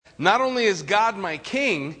Not only is God my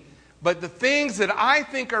king, but the things that I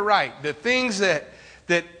think are right, the things that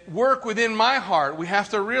work within my heart, we have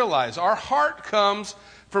to realize our heart comes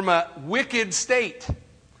from a wicked state.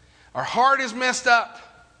 Our heart is messed up.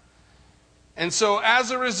 And so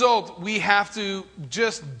as a result, we have to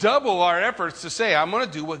just double our efforts to say, I'm going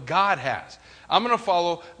to do what God has. I'm going to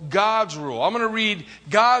follow God's rule. I'm going to read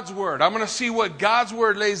God's word. I'm going to see what God's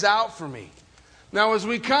word lays out for me. Now, as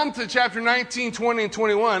we come to chapter 19, 20, and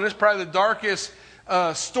 21, this is probably the darkest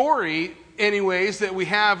story, anyways, that we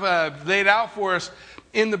have laid out for us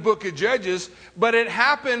in the book of Judges. But it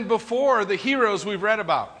happened before the heroes we've read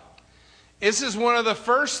about. This is one of the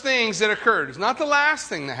first things that occurred. It's not the last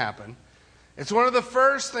thing that happened. It's one of the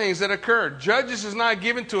first things that occurred. Judges is not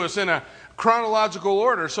given to us in a chronological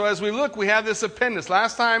order. So as we look, we have this appendix.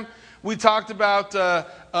 Last time we talked about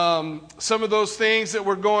some of those things that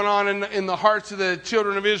were going on in the hearts of the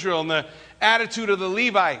children of Israel and the attitude of the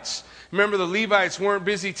Levites. Remember, the Levites weren't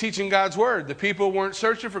busy teaching God's word. The people weren't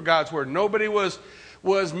searching for God's word. Nobody was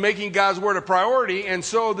making God's word a priority, and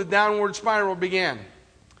so the downward spiral began.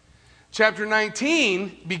 Chapter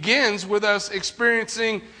 19 begins with us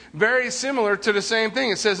experiencing very similar to the same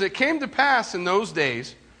thing. It says, it came to pass in those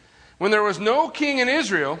days when there was no king in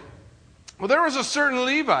Israel, well, there was a certain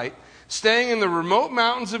Levite staying in the remote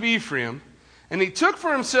mountains of Ephraim, and he took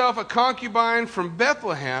for himself a concubine from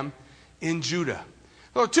Bethlehem in Judah.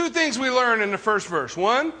 So two things we learn in the first verse.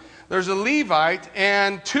 One, there's a Levite,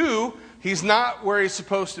 and two, he's not where he's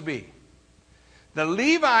supposed to be. The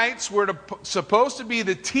Levites were supposed to be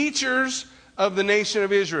the teachers of the nation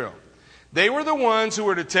of Israel. They were the ones who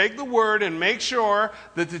were to take the word and make sure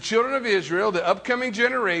that the children of Israel, the upcoming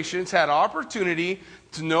generations, had opportunity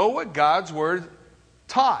to know what God's word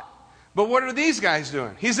taught. But what are these guys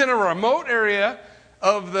doing? He's in a remote area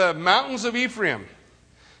of the mountains of Ephraim.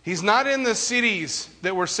 He's not in the cities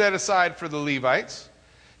that were set aside for the Levites.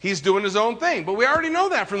 He's doing his own thing. But we already know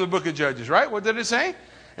that from the book of Judges, right? What did it say?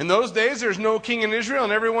 In those days, there's no king in Israel,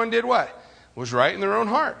 and everyone did what? Was right in their own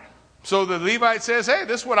heart. So the Levite says, hey,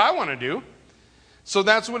 this is what I want to do. So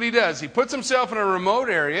that's what he does. He puts himself in a remote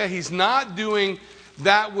area. He's not doing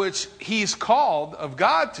that which he's called of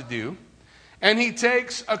God to do. And he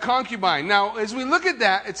takes a concubine. Now, as we look at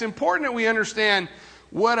that, it's important that we understand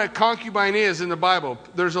what a concubine is in the Bible.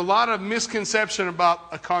 There's a lot of misconception about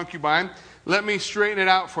a concubine. Let me straighten it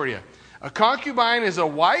out for you. A concubine is a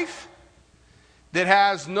wife that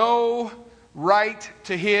has no right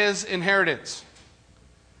to his inheritance.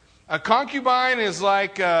 A concubine is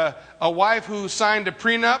like a wife who signed a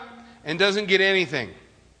prenup and doesn't get anything.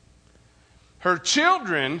 Her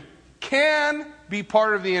children can be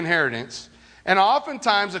part of the inheritance. And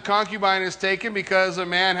oftentimes a concubine is taken because a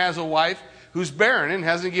man has a wife who's barren and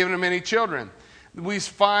hasn't given him any children. We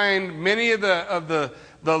find many of the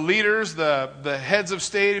leaders, the heads of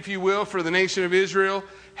state, if you will, for the nation of Israel,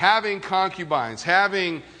 having concubines,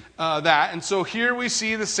 having that. And so here we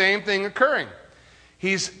see the same thing occurring.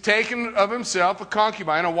 He's taken of himself a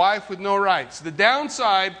concubine, a wife with no rights. The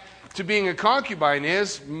downside to being a concubine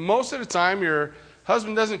is most of the time your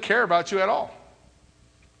husband doesn't care about you at all.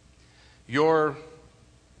 You're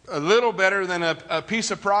a little better than a piece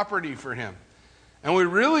of property for him. And we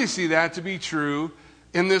really see that to be true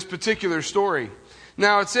in this particular story.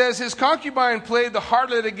 Now it says, his concubine played the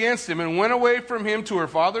harlot against him and went away from him to her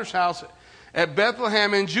father's house at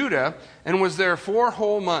Bethlehem in Judah and was there 4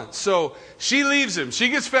 whole months. So she leaves him. She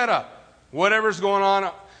gets fed up. Whatever's going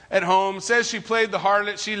on at home. It says she played the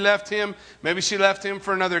harlot. She left him. Maybe she left him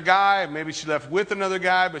for another guy. Maybe she left with another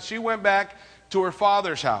guy. But she went back to her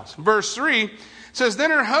father's house. Verse 3 says,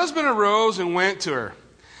 then her husband arose and went to her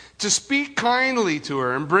to speak kindly to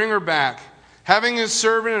her and bring her back, having his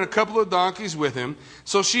servant and a couple of donkeys with him.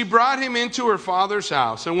 So she brought him into her father's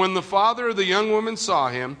house. And when the father of the young woman saw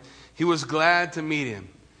him, he was glad to meet him.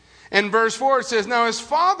 And verse 4 it says, now his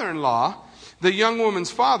father-in-law, the young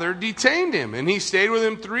woman's father, detained him. And he stayed with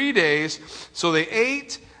him 3 days. So they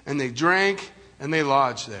ate and they drank and they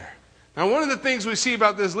lodged there. Now one of the things we see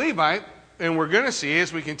about this Levite, and we're going to see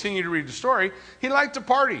as we continue to read the story, he liked to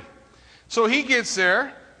party. So he gets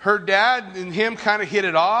there. Her dad and him kind of hit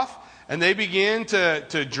it off. And they begin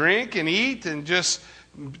to drink and eat and just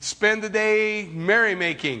spend the day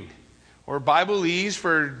merrymaking. Or Bibleese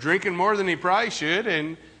for drinking more than he probably should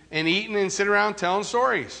and eating and sitting around telling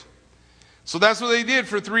stories. So that's what they did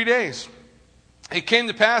for 3 days. It came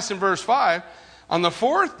to pass in verse 5, on the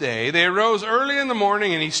 4th day they arose early in the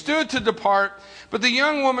morning and he stood to depart. But the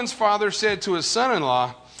young woman's father said to his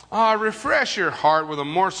son-in-law, Refresh your heart with a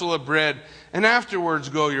morsel of bread, and afterwards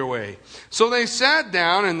go your way. So they sat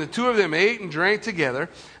down, and the two of them ate and drank together.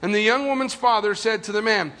 And the young woman's father said to the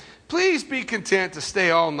man, please be content to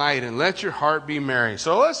stay all night, and let your heart be merry.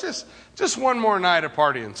 So let's just one more night of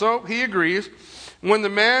partying. So he agrees. When the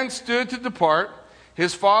man stood to depart,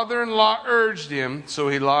 his father-in-law urged him, so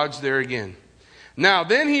he lodged there again. Now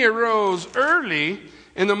then he arose early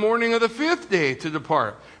in the morning of the 5th day to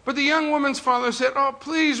depart. But the young woman's father said,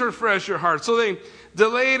 please refresh your heart. So they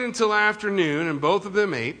delayed until afternoon, and both of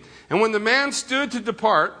them ate. And when the man stood to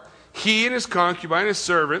depart, he and his concubine, his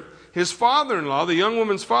servant, his father-in-law, the young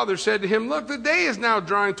woman's father, said to him, look, the day is now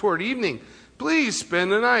drawing toward evening. Please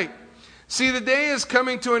spend the night. See, the day is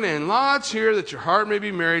coming to an end. Lodge here that your heart may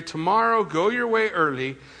be merry. Tomorrow go your way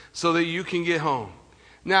early so that you can get home.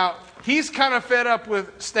 Now, he's kind of fed up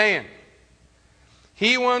with staying.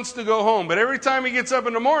 He wants to go home. But every time he gets up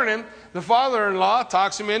in the morning, the father-in-law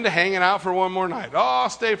talks him into hanging out for one more night. I'll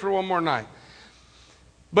stay for one more night.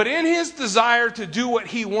 But in his desire to do what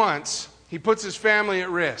he wants, he puts his family at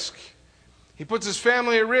risk. He puts his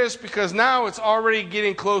family at risk because now it's already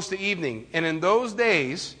getting close to evening. And in those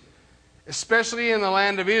days, especially in the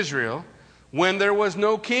land of Israel, when there was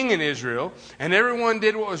no king in Israel, and everyone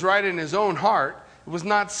did what was right in his own heart, it was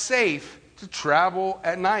not safe to travel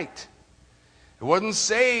at night. It wasn't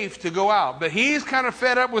safe to go out. But he's kind of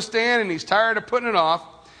fed up with staying, and he's tired of putting it off.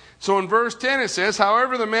 So in verse 10 it says,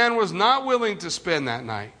 however, the man was not willing to spend that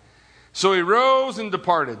night. So he rose and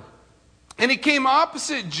departed. And he came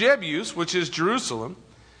opposite Jebus, which is Jerusalem.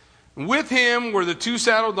 With him were the 2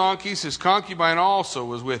 saddle donkeys. His concubine also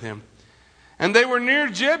was with him. And they were near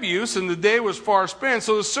Jebus, and the day was far spent.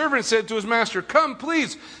 So the servant said to his master, come,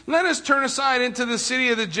 please, let us turn aside into the city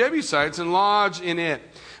of the Jebusites and lodge in it.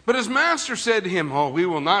 But his master said to him, we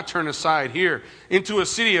will not turn aside here into a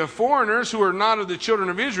city of foreigners who are not of the children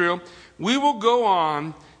of Israel. We will go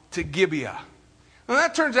on to Gibeah. Now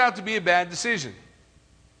that turns out to be a bad decision.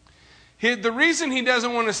 The reason he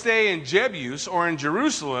doesn't want to stay in Jebus or in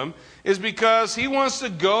Jerusalem is because he wants to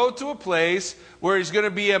go to a place where he's going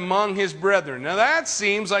to be among his brethren. Now that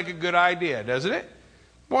seems like a good idea, doesn't it?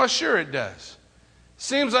 Well, sure it does.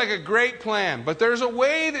 Seems like a great plan, but there's a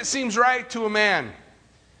way that seems right to a man.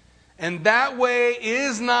 And that way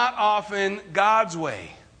is not often God's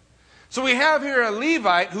way. So we have here a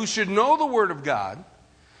Levite who should know the Word of God,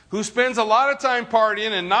 who spends a lot of time partying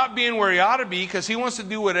and not being where he ought to be because he wants to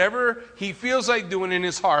do whatever he feels like doing in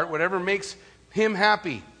his heart, whatever makes him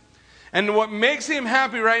happy. And what makes him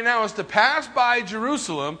happy right now is to pass by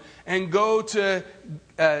Jerusalem and go to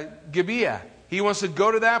Gibeah. He wants to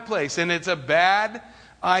go to that place, and it's a bad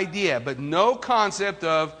idea, but no concept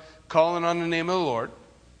of calling on the name of the Lord.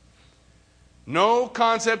 No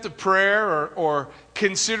concept of prayer or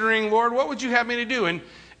considering, Lord, what would you have me to do?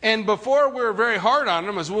 And before we're very hard on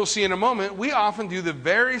them, as we'll see in a moment, we often do the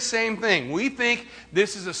very same thing. We think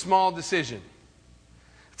this is a small decision.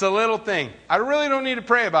 It's a little thing. I really don't need to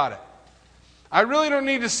pray about it. I really don't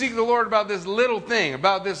need to seek the Lord about this little thing,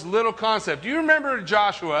 about this little concept. Do you remember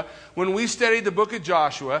Joshua, when we studied the book of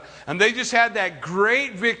Joshua, and they just had that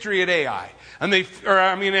great victory at Ai,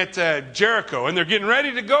 at Jericho, and they're getting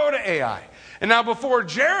ready to go to Ai. And now before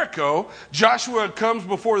Jericho, Joshua comes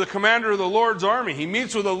before the commander of the Lord's army. He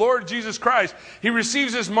meets with the Lord Jesus Christ. He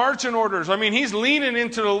receives his marching orders. He's leaning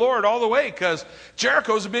into the Lord all the way because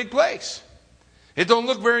Jericho's a big place. It don't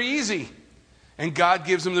look very easy. And God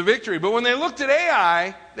gives them the victory. But when they looked at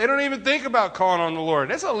Ai, they don't even think about calling on the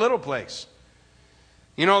Lord. That's a little place.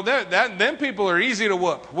 Them people are easy to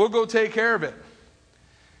whoop. We'll go take care of it.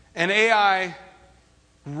 And Ai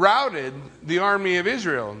routed the army of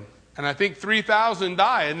Israel. And I think 3,000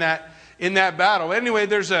 die in that battle. Anyway,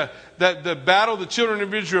 there's the battle the children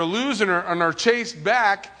of Israel lose and are chased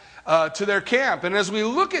back to their camp. And as we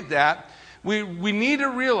look at that, we need to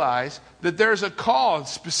realize that there's a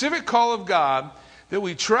specific call of God, that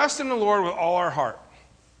we trust in the Lord with all our heart.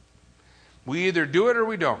 We either do it or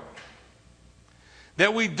we don't.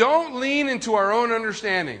 That we don't lean into our own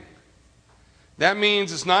understanding. That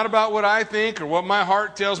means it's not about what I think or what my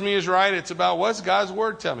heart tells me is right. It's about what's God's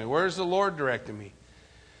Word tell me. Where's the Lord directing me?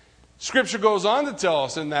 Scripture goes on to tell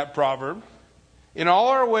us in that proverb, in all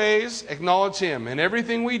our ways acknowledge Him. In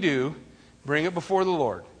everything we do, bring it before the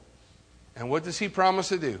Lord. And what does He promise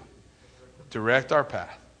to do? Direct our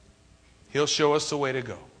path. He'll show us the way to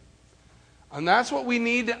go. And that's what we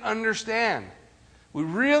need to understand. We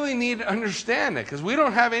really need to understand it because we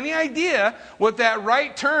don't have any idea what that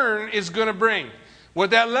right turn is going to bring,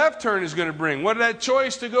 what that left turn is going to bring, what that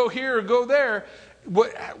choice to go here or go there,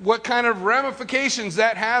 what kind of ramifications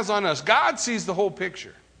that has on us. God sees the whole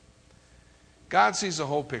picture. God sees the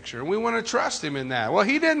whole picture, and we want to trust him in that. Well,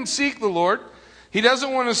 he didn't seek the Lord. He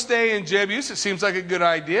doesn't want to stay in Jebus. It seems like a good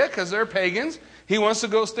idea because they're pagans. He wants to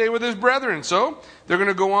go stay with his brethren. So they're going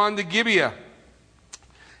to go on to Gibeah.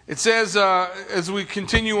 It says, as we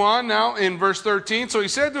continue on now in verse 13, so he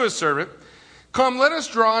said to his servant, "Come, let us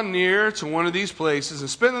draw near to one of these places and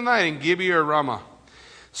spend the night in Gibeah or Ramah."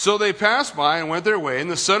 So they passed by and went their way, and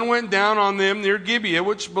the sun went down on them near Gibeah,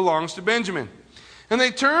 which belongs to Benjamin. And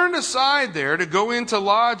they turned aside there to go in to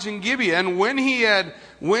lodge in Gibeah. And when he had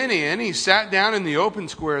went in, he sat down in the open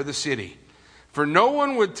square of the city. For no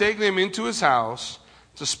one would take them into his house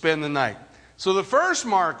to spend the night. So the first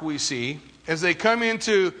mark we see, as they come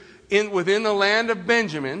within the land of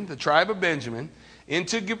Benjamin, the tribe of Benjamin,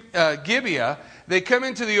 into Gibeah, they come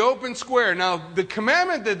into the open square. Now, the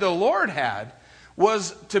commandment that the Lord had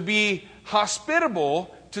was to be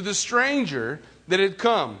hospitable to the stranger that had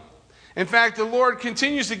come. In fact, the Lord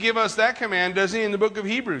continues to give us that command, doesn't he, in the book of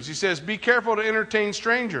Hebrews? He says, "Be careful to entertain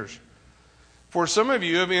strangers. For some of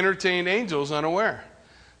you have entertained angels unaware."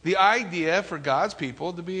 The idea for God's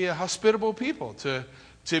people to be a hospitable people,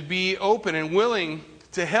 to be open and willing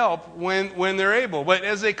to help when they're able. But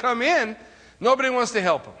as they come in, nobody wants to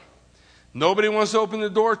help them. Nobody wants to open the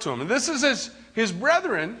door to them. And this is his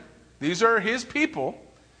brethren. These are his people.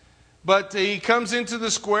 But he comes into the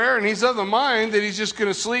square, and he's of the mind that he's just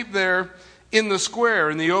going to sleep there in the square,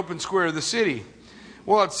 in the open square of the city.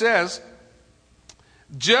 Well, it says,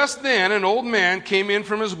 "Just then an old man came in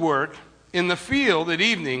from his work in the field at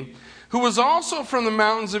evening, who was also from the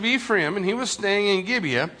mountains of Ephraim, and he was staying in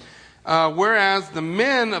Gibeah, whereas the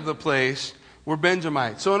men of the place were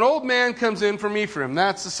Benjamites." So an old man comes in from Ephraim.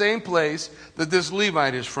 That's the same place that this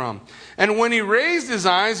Levite is from. "And when he raised his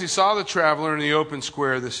eyes, he saw the traveler in the open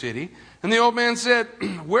square of the city. And the old man said,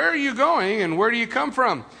 'Where are you going, and where do you come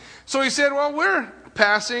from?' So he said, 'Well, we're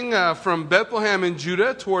passing from Bethlehem in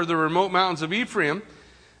Judah toward the remote mountains of Ephraim,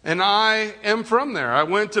 and I am from there. I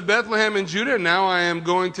went to Bethlehem in Judah, and now I am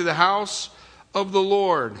going to the house of the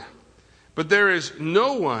Lord. But there is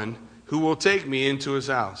no one who will take me into his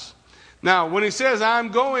house.'" Now, when he says, "I'm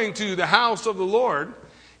going to the house of the Lord,"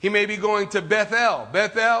 he may be going to Bethel.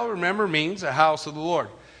 Bethel, remember, means a house of the Lord.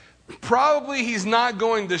 Probably he's not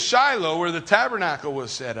going to Shiloh, where the tabernacle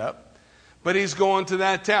was set up, but he's going to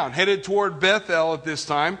that town. Headed toward Bethel at this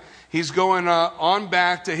time. He's going on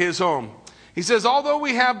back to his home. He says, "Although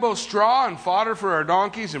we have both straw and fodder for our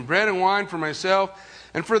donkeys, and bread and wine for myself,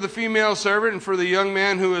 and for the female servant, and for the young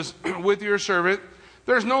man who is with your servant,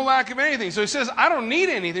 there's no lack of anything." So he says, "I don't need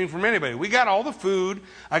anything from anybody. We got all the food.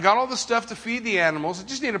 I got all the stuff to feed the animals. I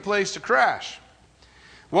just need a place to crash."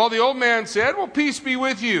 Well, the old man said, "Well, peace be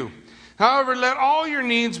with you. However, let all your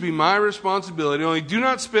needs be my responsibility. Only do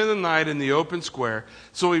not spend the night in the open square."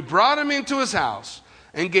 So he brought him into his house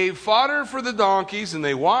and gave fodder for the donkeys, and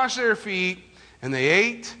they washed their feet, and they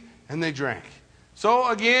ate, and they drank. So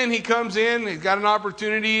again, he comes in. He's got an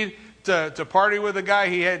opportunity to party with a guy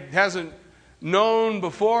he hasn't known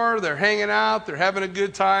before. They're hanging out. They're having a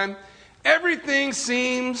good time. Everything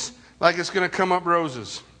seems like it's going to come up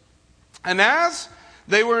roses. And as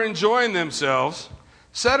they were enjoying themselves,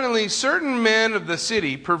 suddenly certain men of the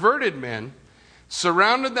city, perverted men,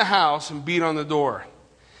 surrounded the house and beat on the door.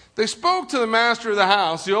 They spoke to the master of the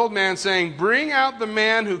house, the old man, saying, "Bring out the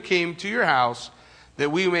man who came to your house,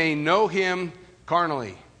 that we may know him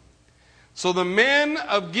carnally." So the men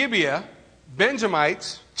of Gibeah,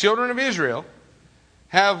 Benjamites, children of Israel,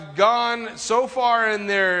 have gone so far in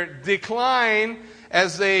their decline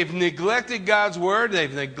as they've neglected God's word,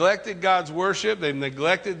 they've neglected God's worship, they've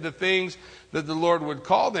neglected the things that the Lord would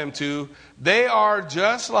call them to. They are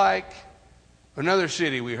just like another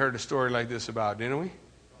city we heard a story like this about, didn't we?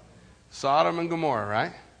 Sodom and Gomorrah,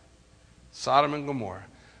 right? Sodom and Gomorrah.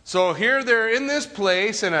 So here they're in this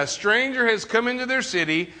place, and a stranger has come into their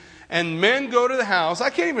city, and men go to the house. I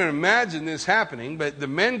can't even imagine this happening, but the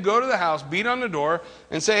men go to the house, beat on the door,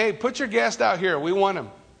 and say, "Hey, put your guest out here. We want him."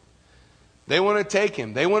 They want to take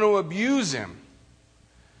him. They want to abuse him.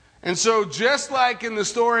 And so just like in the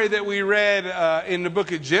story that we read in the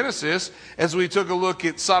book of Genesis, as we took a look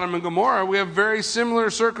at Sodom and Gomorrah, we have very similar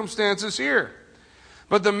circumstances here.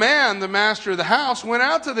 But the man, the master of the house, went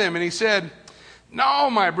out to them, and he said, "No,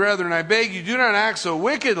 my brethren, I beg you, do not act so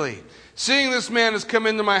wickedly. Seeing this man has come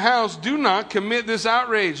into my house, do not commit this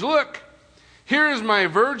outrage. Look, here is my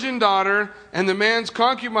virgin daughter and the man's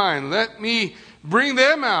concubine. Let me bring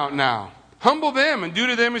them out now. Humble them and do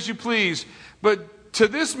to them as you please. But to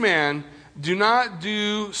this man, do not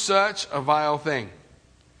do such a vile thing."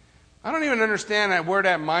 I don't even understand where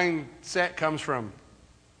that mindset comes from.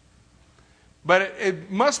 But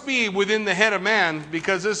it must be within the head of man,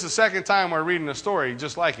 because this is the second time we're reading a story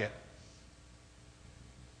just like it.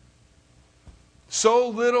 So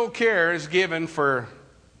little care is given for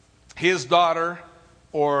his daughter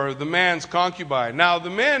or the man's concubine. Now, the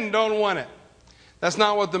men don't want it. That's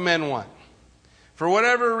not what the men want. For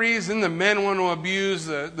whatever reason, the men want to abuse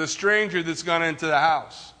the stranger that's gone into the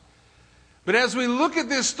house. But as we look at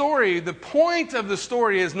this story, the point of the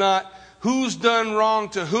story is not who's done wrong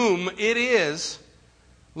to whom. It is,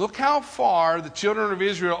 look how far the children of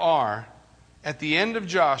Israel are at the end of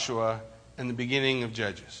Joshua and the beginning of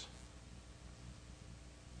Judges.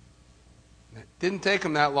 It didn't take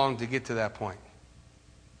them that long to get to that point.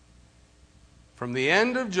 From the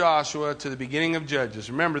end of Joshua to the beginning of Judges.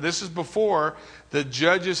 Remember, this is before the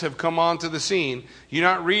judges have come onto the scene. You're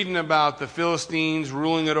not reading about the Philistines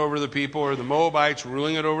ruling it over the people or the Moabites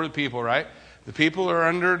ruling it over the people, right? The people are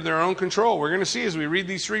under their own control. We're going to see as we read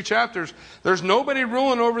these 3 chapters, there's nobody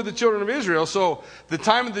ruling over the children of Israel. So the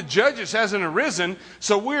time of the judges hasn't arisen.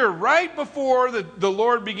 So we're right before the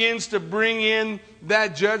Lord begins to bring in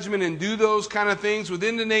that judgment and do those kind of things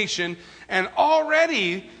within the nation. And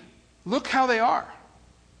already, look how they are.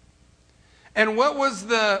 And what was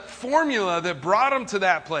the formula that brought them to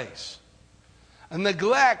that place? A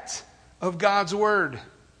neglect of God's word.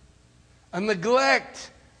 A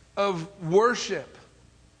neglect of worship.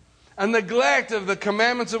 A neglect of the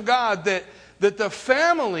commandments of God, that the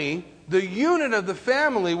family, the unit of the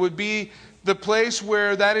family, would be the place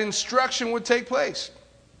where that instruction would take place.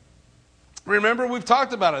 Remember, we've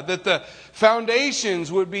talked about it, that the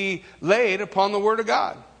foundations would be laid upon the Word of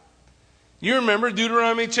God. You remember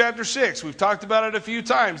Deuteronomy chapter 6. We've talked about it a few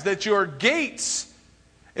times, that your gates,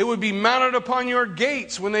 it would be mounted upon your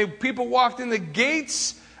gates. When people walked in the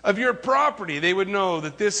gates of your property, they would know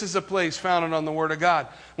that this is a place founded on the Word of God.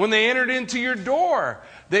 When they entered into your door,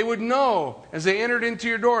 they would know as they entered into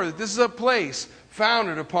your door that this is a place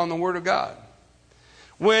founded upon the Word of God.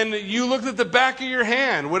 When you looked at the back of your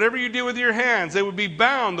hand, whatever you did with your hands, they would be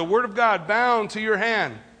bound, the Word of God bound to your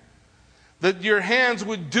hand. That your hands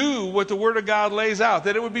would do what the Word of God lays out.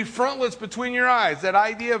 That it would be frontlets between your eyes. That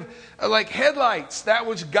idea of like headlights, that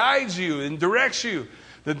which guides you and directs you.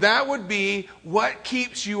 That would be what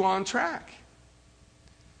keeps you on track.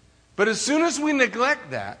 But as soon as we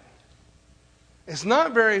neglect that, it's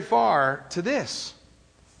not very far to this.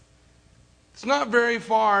 It's not very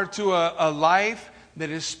far to a life that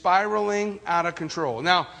is spiraling out of control.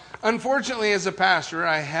 Now, unfortunately, as a pastor,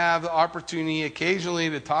 I have the opportunity occasionally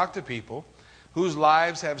to talk to people whose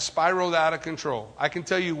lives have spiraled out of control. I can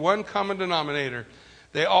tell you one common denominator.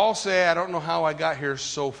 They all say, I don't know how I got here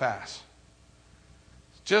so fast.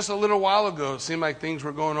 Just a little while ago, it seemed like things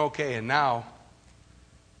were going okay, and now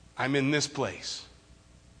I'm in this place.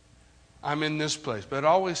 I'm in this place. But it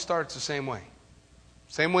always starts the same way.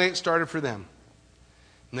 Same way it started for them.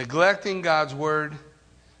 Neglecting God's word,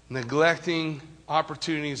 neglecting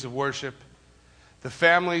opportunities of worship. The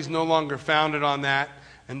family's no longer founded on that.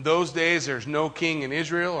 In those days, there's no king in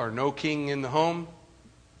Israel or no king in the home.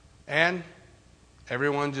 And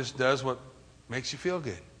everyone just does what makes you feel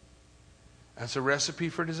good. That's a recipe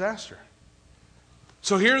for disaster.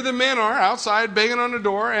 So here the men are outside begging on the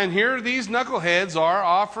door, and here these knuckleheads are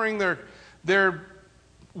offering their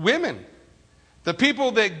women. The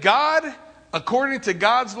people that God, according to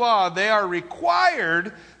God's law, they are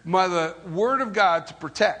required by the Word of God to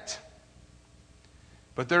protect.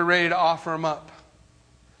 But they're ready to offer them up,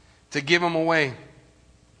 to give them away.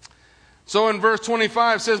 So in verse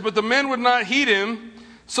 25 it says, but the men would not heed him.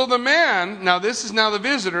 So the man, now this is now the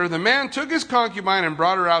visitor, the man took his concubine and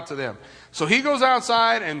brought her out to them. So he goes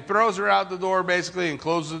outside and throws her out the door basically and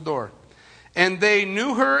closes the door. And they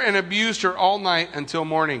knew her and abused her all night until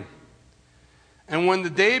morning. And when the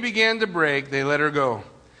day began to break, they let her go.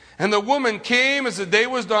 And the woman came as the day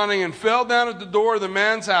was dawning and fell down at the door of the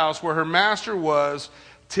man's house where her master was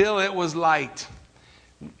till it was light.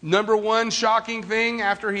 Number one shocking thing,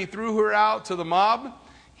 after he threw her out to the mob,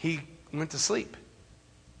 he went to sleep.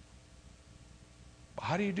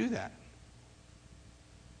 How do you do that?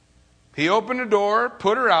 He opened the door,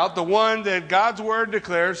 put her out, the one that God's word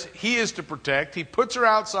declares he is to protect. He puts her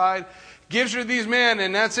outside, gives her these men,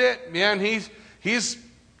 and that's it. Yeah, and he's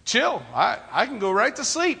chill. I can go right to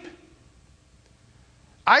sleep.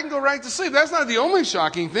 I can go right to sleep. That's not the only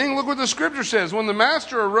shocking thing. Look what the scripture says. When the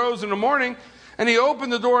master arose in the morning and he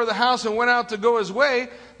opened the door of the house and went out to go his way,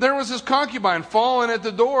 there was his concubine fallen at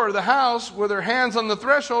the door of the house with her hands on the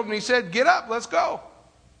threshold, and he said, get up, let's go.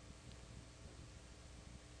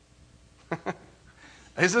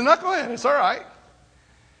 He's a knucklehead. It's all right.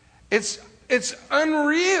 It's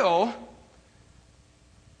unreal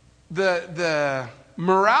the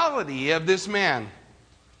morality of this man.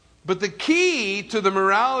 But the key to the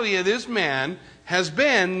morality of this man has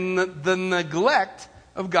been the neglect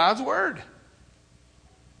of God's word.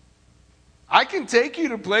 I can take you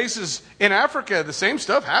to places in Africa, the same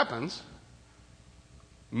stuff happens.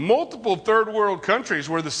 Multiple third world countries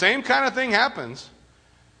where the same kind of thing happens.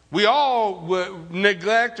 We all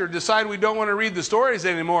neglect or decide we don't want to read the stories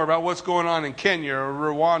anymore about what's going on in Kenya or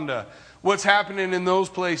Rwanda, what's happening in those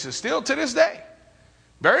places. Still to this day,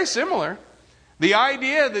 very similar. The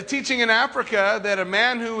idea, the teaching in Africa that a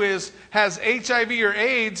man who has HIV or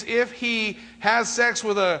AIDS, if he has sex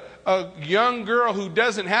with a young girl who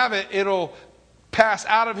doesn't have it, it'll pass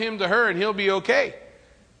out of him to her and he'll be okay.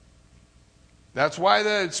 That's why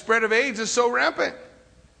the spread of AIDS is so rampant.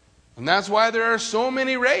 And that's why there are so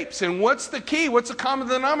many rapes. And what's the key? What's the common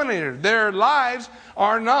denominator? Their lives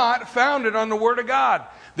are not founded on the Word of God.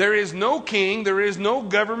 There is no king, there is no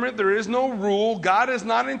government, there is no rule. God is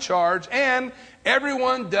not in charge. And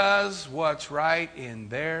everyone does what's right in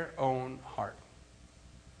their own heart.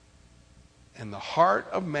 And the heart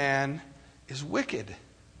of man is wicked.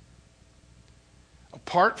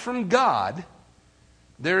 Apart from God,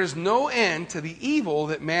 there is no end to the evil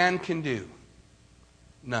that man can do.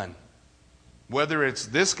 None. Whether it's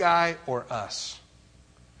this guy or us.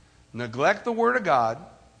 Neglect the Word of God.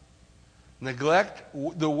 Neglect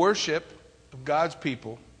the worship of God's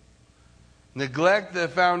people. Neglect the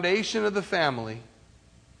foundation of the family.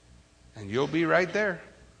 And you'll be right there.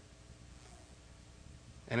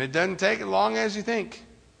 And it doesn't take as long as you think.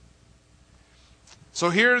 So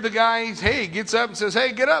here the guy, gets up and says,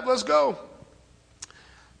 hey, get up, let's go.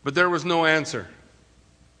 But there was no answer.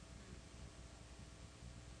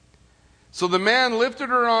 So the man lifted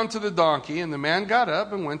her onto the donkey, and the man got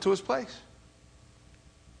up and went to his place.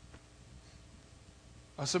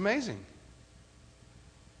 That's amazing.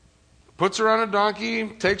 Puts her on a donkey,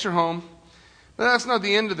 takes her home. But that's not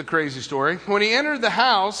the end of the crazy story. When he entered the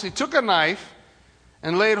house, he took a knife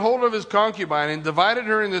and laid hold of his concubine and divided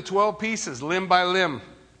her into 12 pieces, limb by limb,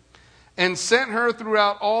 and sent her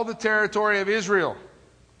throughout all the territory of Israel.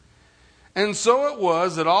 And so it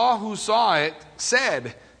was that all who saw it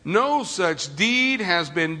said, no such deed has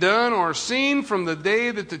been done or seen from the day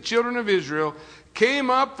that the children of Israel came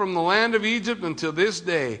up from the land of Egypt until this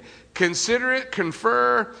day. Consider it,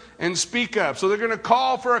 confer, and speak up. So they're going to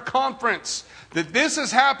call for a conference that this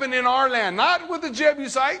has happened in our land, not with the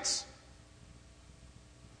Jebusites,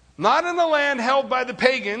 not in the land held by the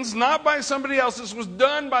pagans, not by somebody else. This was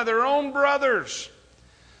done by their own brothers,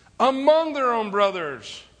 among their own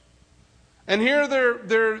brothers. And here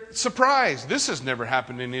they're surprised. This has never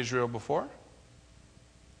happened in Israel before.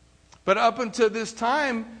 But up until this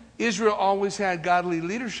time, Israel always had godly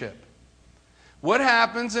leadership. What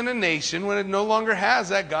happens in a nation when it no longer has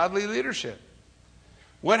that godly leadership?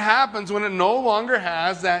 What happens when it no longer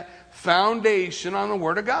has that foundation on the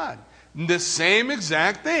Word of God? The same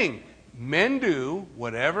exact thing. Men do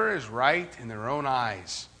whatever is right in their own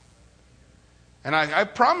eyes. And I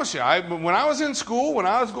promise you, when I was in school, when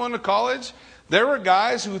I was going to college, there were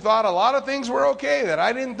guys who thought a lot of things were okay that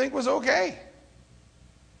I didn't think was okay.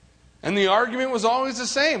 And the argument was always the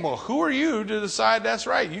same. Well, who are you to decide that's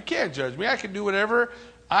right? You can't judge me. I can do whatever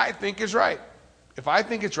I think is right. If I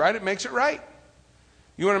think it's right, it makes it right.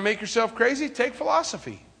 You want to make yourself crazy? Take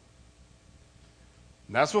philosophy.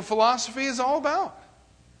 And that's what philosophy is all about.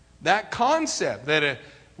 That concept that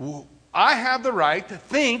I have the right to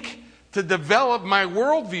think, to develop my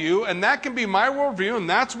worldview, and that can be my worldview, and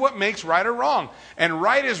that's what makes right or wrong. And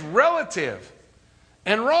right is relative,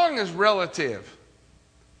 and wrong is relative.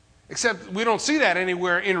 Except we don't see that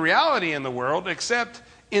anywhere in reality in the world, except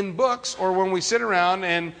in books or when we sit around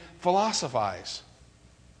and philosophize.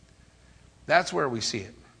 That's where we see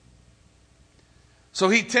it. So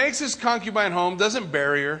he takes his concubine home, doesn't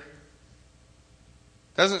bury her.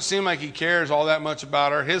 Doesn't seem like he cares all that much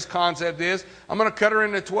about her. His concept is, I'm going to cut her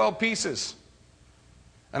into 12 pieces.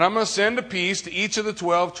 And I'm going to send a piece to each of the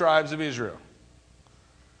 12 tribes of Israel.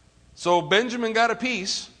 So Benjamin got a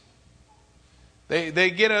piece. They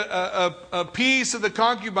get a piece of the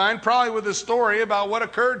concubine, probably with a story about what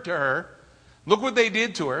occurred to her. Look what they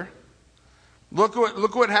did to her.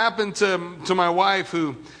 Look what happened to my wife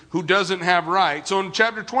who doesn't have right. So in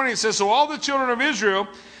chapter 20 it says, so all the children of Israel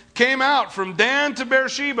came out from Dan to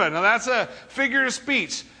Beersheba. Now that's a figure of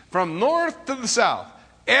speech. From north to the south.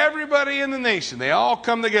 Everybody in the nation, they all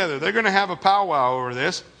come together. They're going to have a powwow over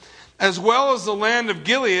this. As well as the land of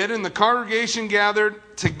Gilead, and the congregation gathered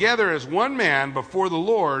together as one man before the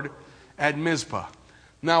Lord at Mizpah.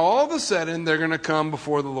 Now all of a sudden they're going to come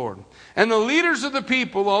before the Lord. And the leaders of the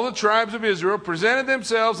people, all the tribes of Israel, presented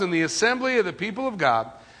themselves in the assembly of the people of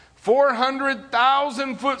God,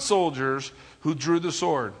 400,000 foot soldiers who drew the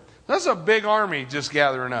sword. That's a big army just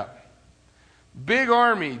gathering up. Big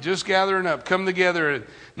army just gathering up, come together.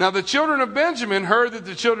 Now the children of Benjamin heard that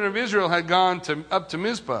the children of Israel had gone up to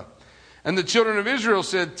Mizpah. And the children of Israel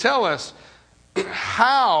said, tell us,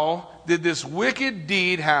 how did this wicked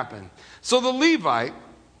deed happen? So the Levite,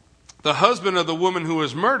 the husband of the woman who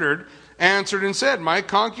was murdered, answered and said, my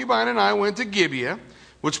concubine and I went to Gibeah,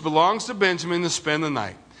 which belongs to Benjamin, to spend the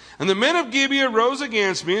night. And the men of Gibeah rose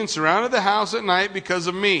against me and surrounded the house at night because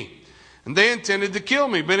of me. And they intended to kill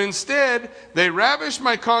me. But instead, they ravished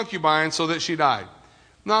my concubine so that she died.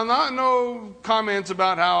 Now, no comments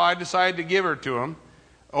about how I decided to give her to him.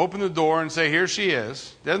 Open the door and say, here she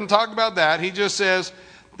is. Doesn't talk about that. He just says,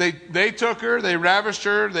 they took her, they ravished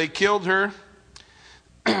her, they killed her.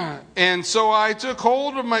 And so I took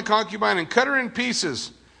hold of my concubine and cut her in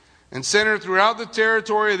pieces and sent her throughout the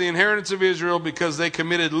territory of the inheritance of Israel because they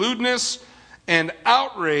committed lewdness and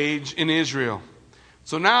outrage in Israel.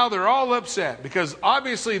 So now they're all upset because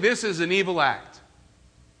obviously this is an evil act.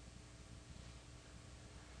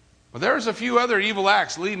 Well, there's a few other evil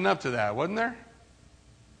acts leading up to that, wasn't there?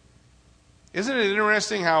 Isn't it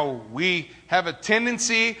interesting how we have a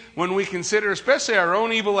tendency when we consider, especially our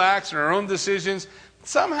own evil acts and our own decisions,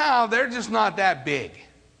 somehow they're just not that big.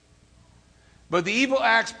 But the evil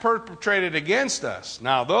acts perpetrated against us,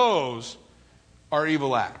 now those are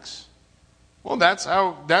evil acts. Well, that's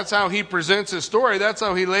how he presents his story. That's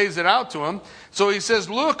how he lays it out to him. So he says,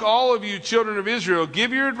 look, all of you children of Israel,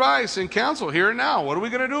 give your advice and counsel here and now. What are we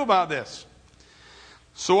going to do about this?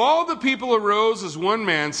 So all the people arose as one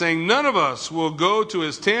man, saying, none of us will go to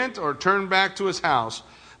his tent or turn back to his house.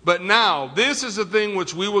 But now, this is the thing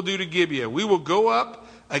which we will do to Gibeah. We will go up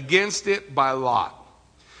against it by lot.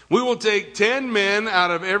 We will take 10 men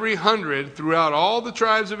out of every 100 throughout all the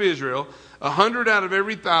tribes of Israel, 100 out of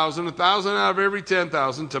every 1,000, 1,000 out of every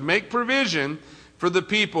 10,000, to make provision for the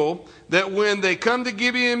people, that when they come to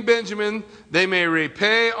Gibeah and Benjamin, they may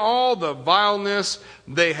repay all the vileness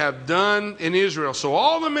they have done in Israel. So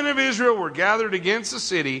all the men of Israel were gathered against the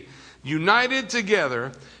city, united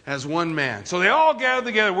together as one man. So they all gathered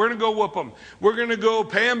together. We're going to go whoop them. We're going to go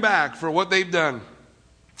pay them back for what they've done.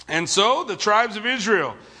 And so the tribes of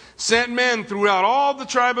Israel sent men throughout all the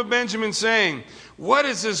tribe of Benjamin, saying, what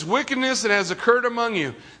is this wickedness that has occurred among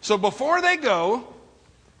you? So before they go,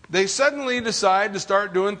 they suddenly decide to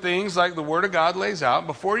start doing things like the Word of God lays out.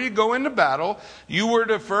 Before you go into battle, you were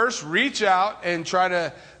to first reach out and try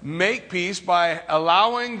to make peace by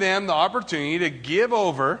allowing them the opportunity to give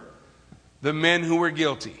over the men who were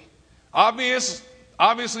guilty.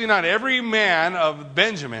 Obviously not every man of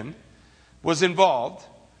Benjamin was involved.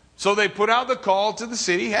 So they put out the call to the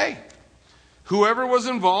city, hey, whoever was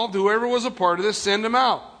involved, whoever was a part of this, send them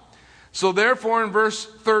out. So therefore, in verse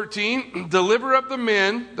 13, deliver up the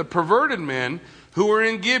men, the perverted men, who are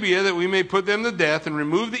in Gibeah, that we may put them to death and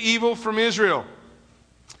remove the evil from Israel.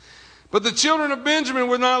 But the children of Benjamin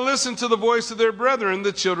would not listen to the voice of their brethren,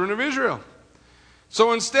 the children of Israel.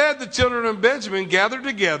 So instead, the children of Benjamin gathered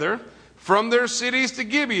together from their cities to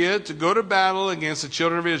Gibeah to go to battle against the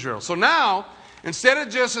children of Israel. So now, instead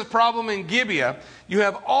of just a problem in Gibeah, you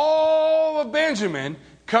have all of Benjamin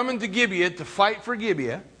coming to Gibeah to fight for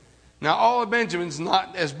Gibeah. Now, all of Benjamin's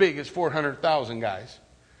not as big as 400,000 guys.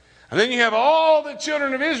 And then you have all the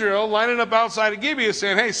children of Israel lining up outside of Gibeah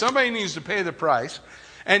saying, hey, somebody needs to pay the price.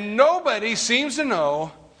 And nobody seems to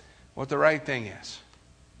know what the right thing is.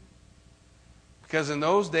 Because in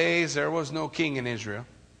those days, there was no king in Israel.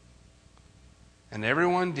 And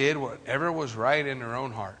everyone did whatever was right in their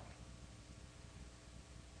own heart.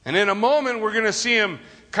 And in a moment, we're going to see him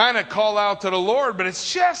kind of call out to the Lord, but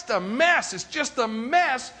it's just a mess. It's just a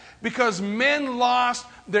mess because men lost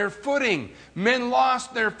their footing. Men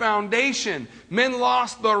lost their foundation. Men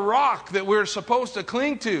lost the rock that we're supposed to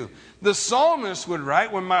cling to. The psalmist would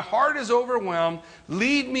write, when my heart is overwhelmed,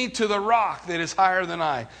 lead me to the rock that is higher than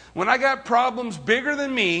I. When I got problems bigger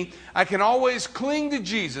than me, I can always cling to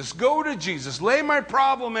Jesus, go to Jesus, lay my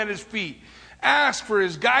problem at his feet, ask for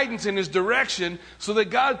his guidance and his direction so that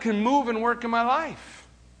God can move and work in my life.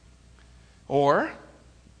 Or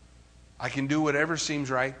I can do whatever seems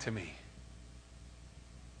right to me.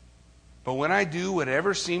 But when I do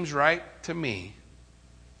whatever seems right to me,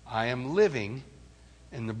 I am living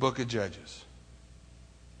in the book of Judges.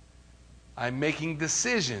 I'm making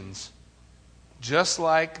decisions just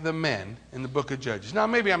like the men in the book of Judges. Now,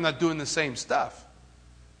 maybe I'm not doing the same stuff,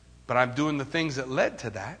 but I'm doing the things that led to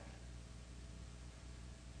that.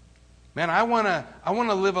 Man, I want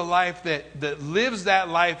to live a life that lives that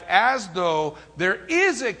life as though there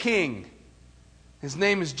is a king. His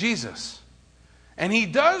name is Jesus. And he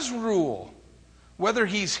does rule, whether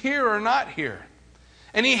he's here or not here.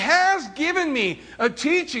 And he has given me a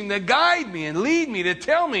teaching to guide me and lead me, to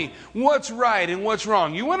tell me what's right and what's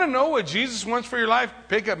wrong. You want to know what Jesus wants for your life?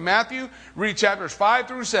 Pick up Matthew, read chapters 5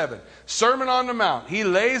 through 7. Sermon on the Mount. He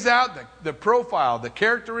lays out the profile, the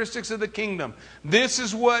characteristics of the kingdom. This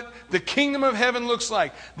is what the kingdom of heaven looks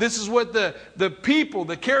like. This is what the people,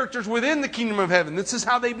 the characters within the kingdom of heaven, this is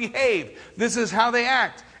how they behave. This is how they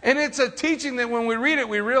act. And it's a teaching that when we read it,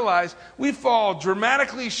 we realize we fall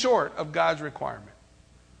dramatically short of God's requirement.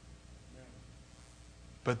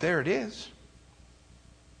 But there it is.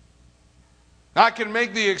 I can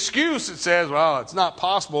make the excuse that says, well, it's not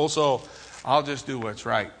possible, so I'll just do what's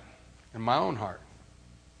right in my own heart.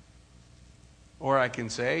 Or I can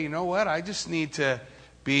say, you know what, I just need to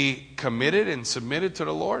be committed and submitted to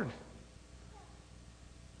the Lord.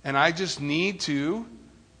 And I just need to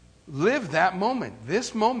live that moment,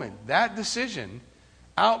 that decision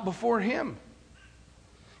out before Him.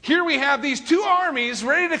 Here we have these two armies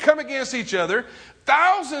ready to come against each other.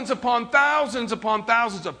 Thousands upon thousands upon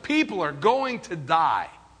thousands of people are going to die.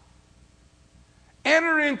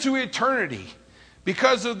 Enter into eternity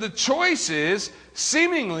because of the choices,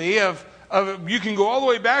 seemingly, of you can go all the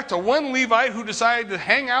way back to one Levite who decided to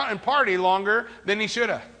hang out and party longer than he should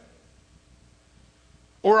have.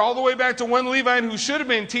 Or all the way back to one Levite who should have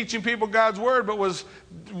been teaching people God's Word but was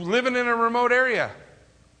living in a remote area.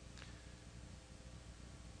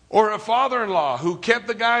 Or a father-in-law who kept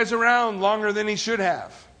the guys around longer than he should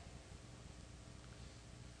have.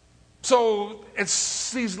 So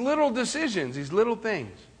it's these little decisions, these little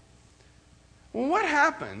things. Well, what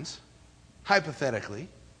happens, hypothetically,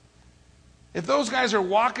 if those guys are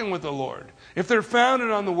walking with the Lord, if they're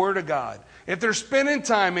founded on the Word of God, if they're spending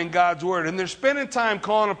time in God's Word, and they're spending time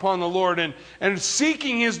calling upon the Lord and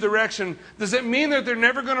seeking His direction, does it mean that they're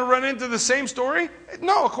never going to run into the same story?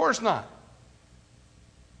 No, of course not.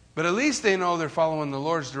 But at least they know they're following the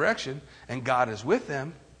Lord's direction, and God is with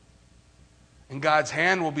them. And God's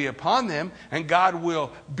hand will be upon them, and God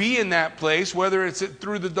will be in that place, whether it's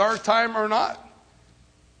through the dark time or not.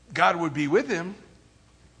 God would be with them.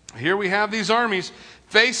 Here we have these armies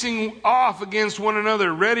facing off against one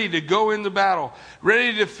another, ready to go into battle,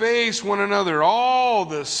 ready to face one another. All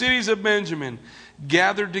the cities of Benjamin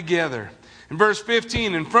gathered together. In verse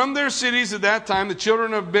 15, and from their cities at that time, the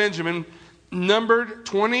children of Benjamin numbered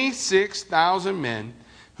 26,000 men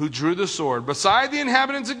who drew the sword, beside the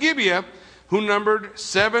inhabitants of Gibeah, who numbered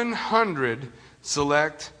 700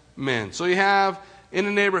 select men. So you have in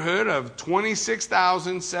the neighborhood of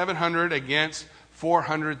 26,700 against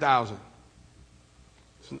 400,000.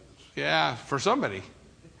 Yeah, for somebody.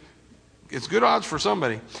 It's good odds for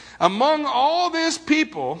somebody. Among all this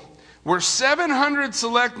people were 700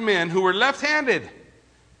 select men who were left-handed.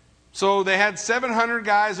 So they had 700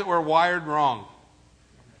 guys that were wired wrong.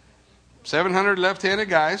 700 left-handed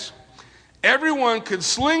guys. Everyone could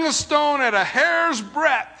sling a stone at a hair's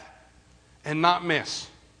breadth and not miss.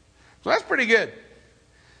 So that's pretty good.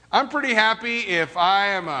 I'm pretty happy if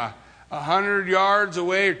I am 100 yards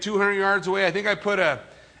away or 200 yards away. I think I put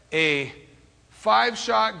a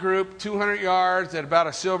 5-shot group, 200 yards at about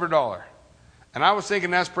 $1. And I was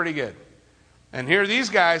thinking that's pretty good. And here are these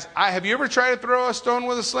guys. Have you ever tried to throw a stone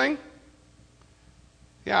with a sling?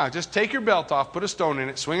 Yeah, just take your belt off, put a stone in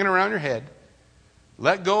it, swing it around your head,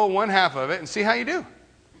 let go of one half of it, and see how you do.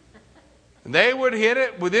 And they would hit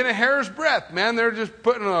it within a hair's breadth. Man, they're just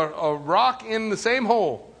putting a rock in the same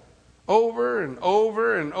hole over and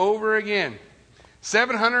over and over again.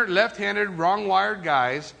 700 left-handed, wrong-wired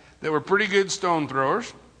guys that were pretty good stone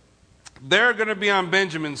throwers. They're going to be on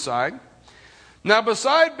Benjamin's side. Now,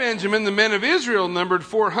 beside Benjamin, the men of Israel numbered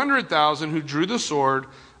 400,000 who drew the sword.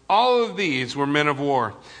 All of these were men of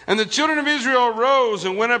war. And the children of Israel arose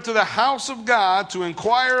and went up to the house of God to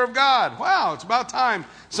inquire of God. Wow, it's about time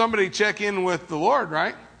somebody check in with the Lord,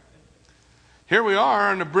 right? Here we are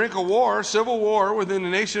on the brink of war, civil war within the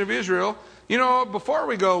nation of Israel. You know, before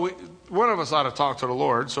we go, one of us ought to talk to the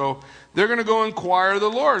Lord. So they're going to go inquire of the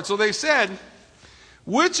Lord. So they said,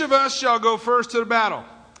 which of us shall go first to the battle?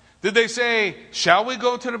 Did they say, shall we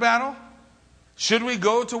go to the battle? Should we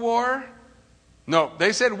go to war? No,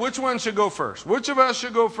 they said, which one should go first? Which of us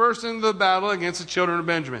should go first into the battle against the children of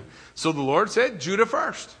Benjamin? So the Lord said, Judah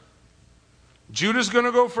first. Judah's going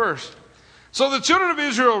to go first. So the children of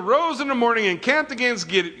Israel rose in the morning and camped against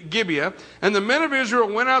Gibeah, and the men of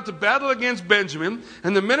Israel went out to battle against Benjamin,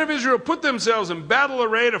 and the men of Israel put themselves in battle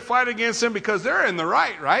array to fight against them because they're in the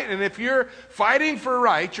right? And if you're fighting for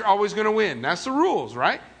right, you're always going to win. That's the rules,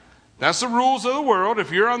 right? That's the rules of the world.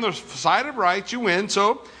 If you're on the side of right, you win.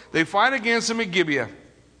 So they fight against them at Gibeah.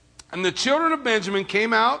 And the children of Benjamin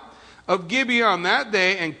came out of Gibeah on that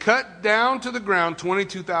day and cut down to the ground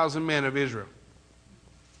 22,000 men of Israel.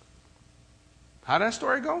 How'd that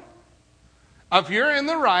story go? If you're in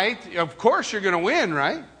the right, of course you're going to win,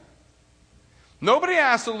 right? Nobody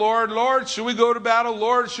asked the Lord, Lord, should we go to battle?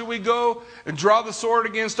 Lord, should we go and draw the sword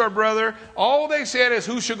against our brother? All they said is,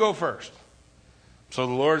 who should go first? So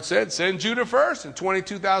the Lord said, send Judah first, and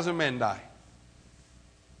 22,000 men die.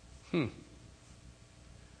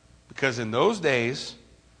 Because in those days,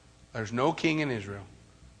 there's no king in Israel.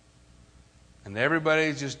 And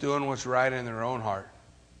everybody's just doing what's right in their own heart.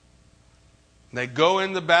 They go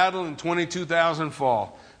into battle and 22,000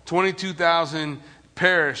 fall. 22,000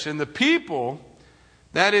 perish. And the people,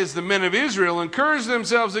 that is the men of Israel, encouraged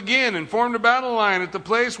themselves again and formed a battle line at the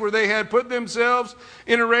place where they had put themselves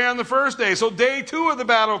in array on the first day. So day 2 of the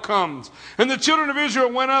battle comes. And the children of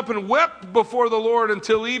Israel went up and wept before the Lord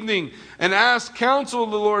until evening and asked counsel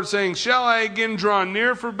of the Lord, saying, shall I again draw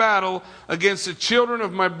near for battle against the children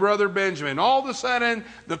of my brother Benjamin? All of a sudden,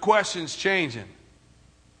 the question's changing.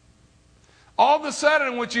 All of a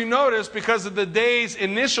sudden, what you notice, because of the day's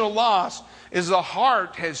initial loss, is the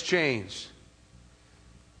heart has changed.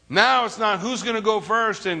 Now it's not who's going to go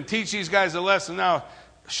first and teach these guys a lesson. Now,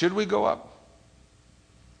 should we go up?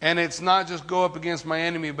 And it's not just go up against my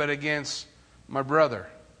enemy, but against my brother.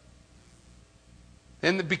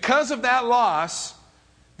 And because of that loss,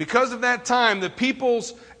 because of that time, the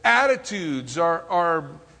people's attitudes are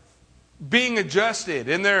being adjusted,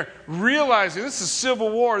 and they're realizing this is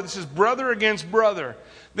civil war. This is brother against brother.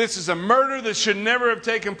 This is a murder that should never have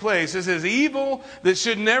taken place. This is evil that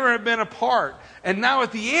should never have been a part. And now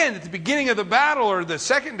at the end, at the beginning of the battle, or the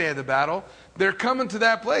second day of the battle, they're coming to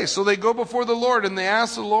that place. So they go before the Lord and they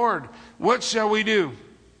ask the Lord, what shall we do?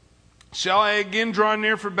 Shall I again draw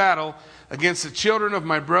near for battle against the children of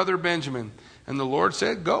my brother Benjamin? And the Lord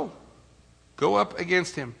said, go. Go up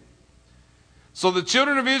against him. So the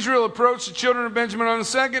children of Israel approached the children of Benjamin on the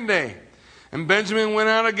second day. And Benjamin went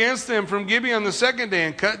out against them from Gibeah on the second day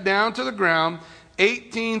and cut down to the ground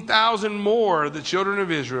 18,000 more of the children of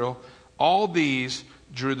Israel. All these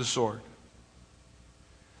drew the sword.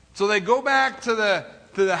 So they go back to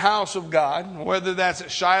the house of God, whether that's at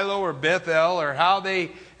Shiloh or Bethel or how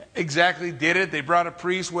they exactly did it. They brought a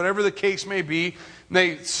priest, whatever the case may be.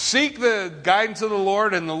 They seek the guidance of the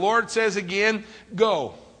Lord, and the Lord says again,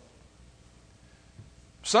 go.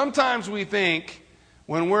 Sometimes we think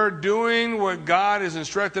when we're doing what God is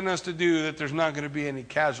instructing us to do that there's not going to be any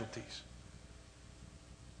casualties.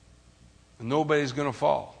 And nobody's going to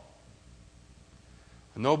fall.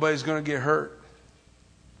 And nobody's going to get hurt.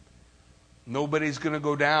 Nobody's going to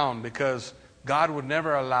go down, because God would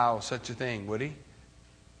never allow such a thing, would he?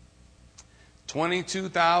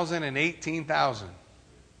 22,000 and 18,000.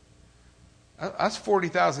 That's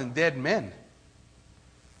 40,000 dead men.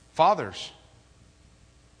 Fathers.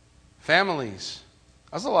 Families.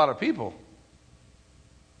 That's a lot of people.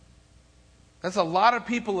 That's a lot of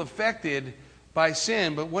people affected by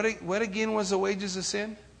sin. But what again was the wages of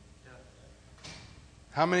sin?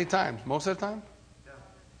 How many times? Most of the time?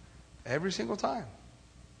 Every single time.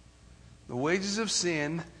 The wages of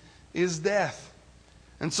sin is death.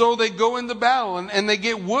 And so they go into battle and they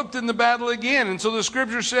get whooped in the battle again. And so the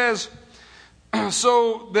scripture says,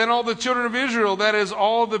 so then all the children of Israel, that is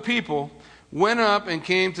all the people, went up and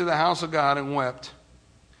came to the house of God and wept.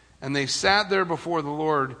 And they sat there before the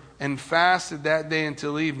Lord and fasted that day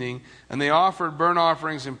until evening. And they offered burnt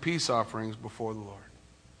offerings and peace offerings before the Lord.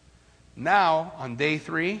 Now, on day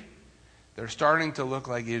 3, they're starting to look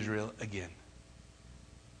like Israel again.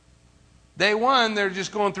 Day 1, they're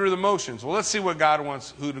just going through the motions. Well, let's see what God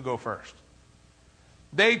wants who to go first.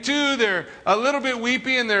 Day 2, they're a little bit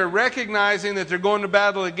weepy and they're recognizing that they're going to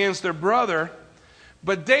battle against their brother.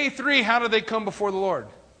 But day 3, how do they come before the Lord?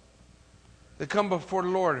 They come before the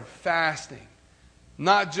Lord fasting.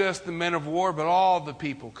 Not just the men of war, but all the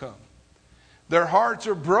people come. Their hearts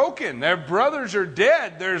are broken. Their brothers are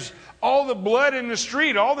dead. There's all the blood in the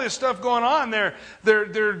street. All this stuff going on.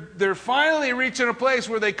 They're finally reaching a place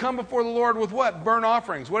where they come before the Lord with what? Burnt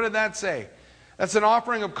offerings. What did that say? That's an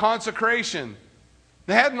offering of consecration.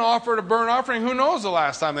 They hadn't offered a burnt offering. Who knows the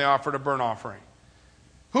last time they offered a burnt offering?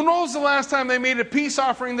 Who knows the last time they made a peace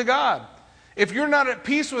offering to God? If you're not at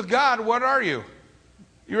peace with God, what are you?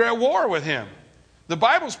 You're at war with him. The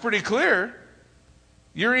Bible's pretty clear.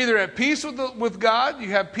 You're either at peace with God, you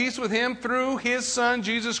have peace with Him through His Son,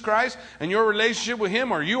 Jesus Christ, and your relationship with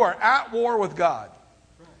Him, or you are at war with God.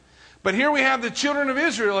 But here we have the children of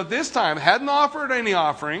Israel at this time, hadn't offered any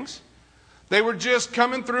offerings. They were just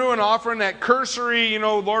coming through and offering that cursory,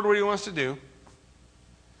 Lord, what do you want us to do?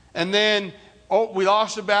 And then, we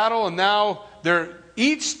lost the battle, and now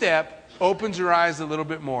each step opens your eyes a little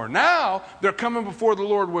bit more. Now, they're coming before the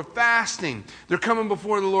Lord with fasting. They're coming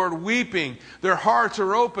before the Lord weeping. Their hearts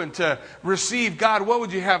are open to receive, God, what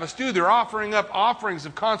would you have us do? They're offering up offerings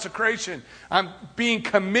of consecration. I'm being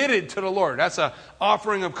committed to the Lord. That's an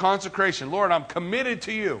offering of consecration. Lord, I'm committed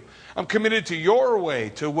to you. I'm committed to your way,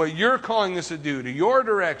 to what you're calling us to do, to your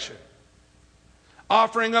direction.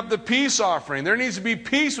 Offering up the peace offering. There needs to be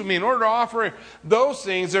peace with me. In order to offer those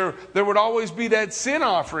things, there would always be that sin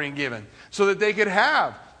offering given so that they could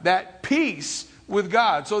have that peace with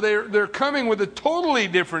God. So they're coming with a totally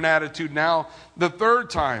different attitude now the third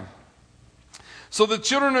time. So the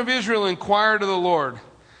children of Israel inquired of the Lord.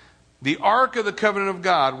 The ark of the covenant of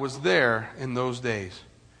God was there in those days.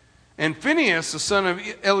 And Phinehas, the son of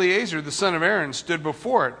Eleazar, the son of Aaron, stood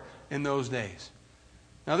before it in those days.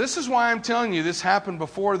 Now, this is why I'm telling you this happened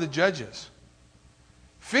before the judges.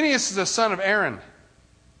 Phinehas is the son of Aaron.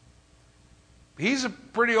 He's a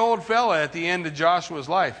pretty old fella at the end of Joshua's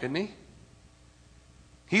life, isn't he?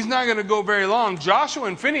 He's not going to go very long. Joshua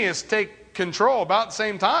and Phinehas take control about the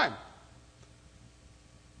same time.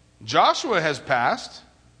 Joshua has passed.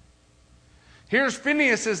 Here's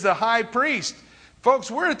Phinehas as the high priest.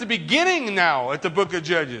 Folks, we're at the beginning now at the book of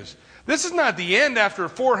Judges. This is not the end after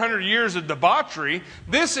 400 years of debauchery.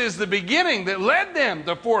 This is the beginning that led them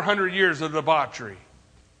to 400 years of debauchery.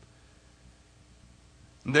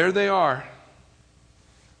 And there they are.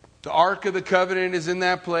 The Ark of the Covenant is in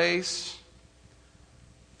that place.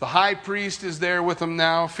 The high priest is there with them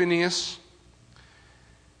now, Phinehas.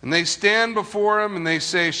 And they stand before him and they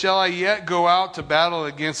say, shall I yet go out to battle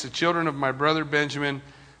against the children of my brother Benjamin,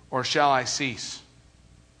 or shall I cease?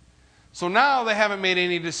 So now they haven't made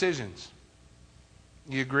any decisions.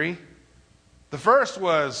 You agree? The first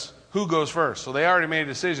was, who goes first? So they already made a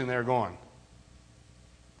decision, they're going.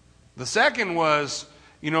 The second was,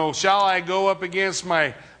 shall I go up against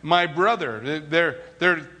my brother?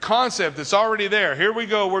 Their concept is already there. Here we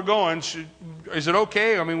go, we're going. Is it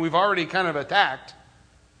okay? I mean, we've already kind of attacked.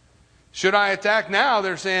 Should I attack now?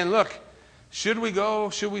 They're saying, look, should we go?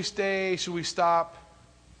 Should we stay? Should we stop?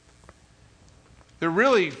 They're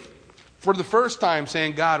really, for the first time,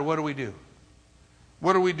 saying, God, what do we do?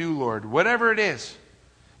 What do we do, Lord? Whatever it is.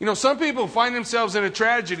 Some people find themselves in a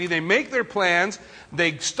tragedy. They make their plans.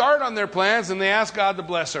 They start on their plans and they ask God to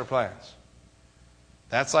bless their plans.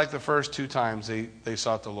 That's like the first two times they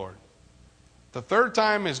sought the Lord. The third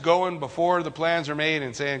time is going before the plans are made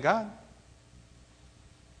and saying, God,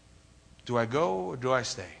 do I go or do I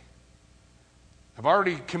stay? I've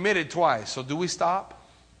already committed twice, so do we stop?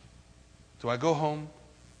 Do I go home?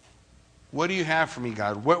 What do you have for me,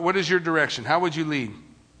 God? What is your direction? How would you lead?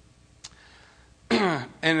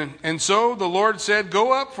 And so the Lord said,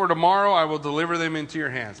 go up, for tomorrow I will deliver them into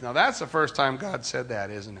your hands. Now that's the first time God said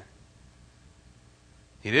that, isn't it?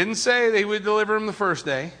 He didn't say that he would deliver them the first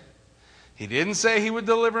day. He didn't say he would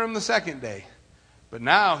deliver them the second day. But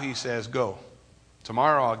now he says, go.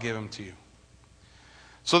 Tomorrow I'll give them to you.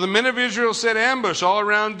 So the men of Israel set ambush all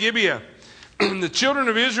around Gibeah. The children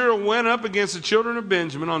of Israel went up against the children of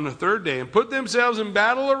Benjamin on the third day and put themselves in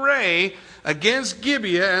battle array against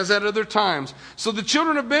Gibeah as at other times. So the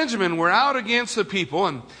children of Benjamin were out against the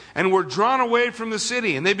people and were drawn away from the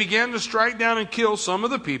city. And they began to strike down and kill some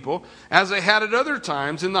of the people as they had at other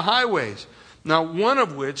times in the highways. Now one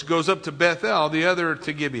of which goes up to Bethel, the other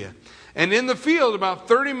to Gibeah. And in the field, about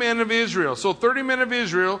 30 men of Israel. So 30 men of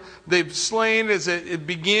Israel, they've slain as it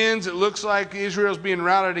begins. It looks like Israel's being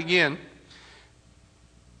routed again.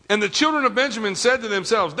 And the children of Benjamin said to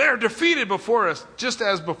themselves, they are defeated before us, just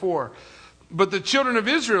as before. But the children of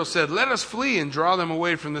Israel said, let us flee and draw them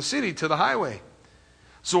away from the city to the highway.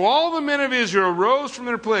 So all the men of Israel rose from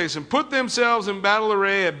their place and put themselves in battle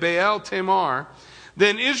array at Baal Tamar.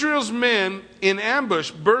 Then Israel's men in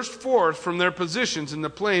ambush burst forth from their positions in the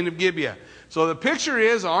plain of Gibeah. So the picture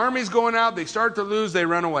is, the army's going out, they start to lose, they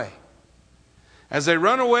run away. As they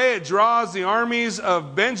run away, it draws the armies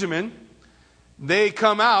of Benjamin. They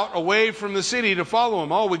come out away from the city to follow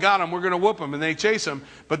them. Oh, we got them, we're going to whoop them, and they chase them.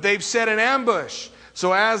 But they've set an ambush.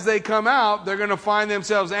 So as they come out, they're going to find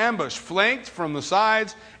themselves ambushed, flanked from the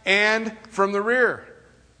sides and from the rear.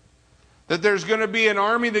 That there's going to be an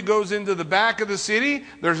army that goes into the back of the city.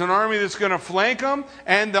 There's an army that's going to flank them.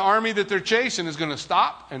 And the army that they're chasing is going to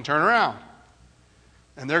stop and turn around.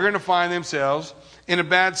 And they're going to find themselves in a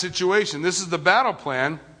bad situation. This is the battle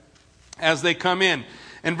plan as they come in.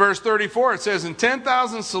 In verse 34 it says, and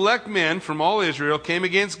 10,000 select men from all Israel came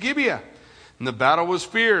against Gibeah. And the battle was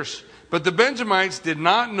fierce. But the Benjamites did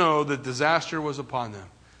not know that disaster was upon them.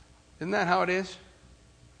 Isn't that how it is?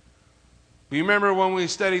 You remember when we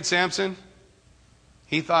studied Samson?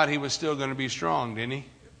 He thought he was still going to be strong, didn't he?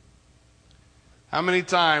 How many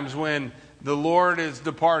times when the Lord is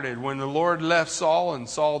departed, when the Lord left Saul and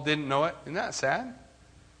Saul didn't know it? Isn't that sad?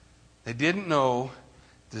 They didn't know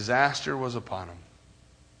disaster was upon them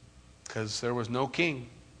because there was no king.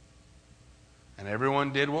 And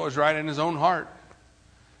everyone did what was right in his own heart.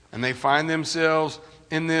 And they find themselves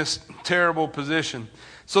in this terrible position.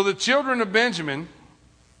 So the children of Benjamin,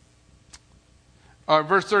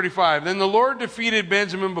 verse 35, then the Lord defeated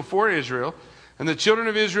Benjamin before Israel, and the children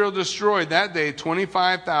of Israel destroyed that day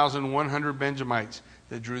 25,100 Benjamites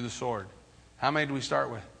that drew the sword. How many did we start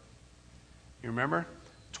with? You remember?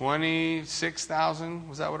 26,000,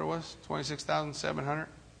 was that what it was? 26,700?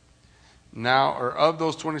 Now, or of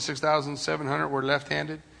those 26,700 were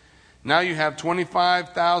left-handed. Now you have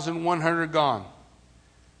 25,100 gone.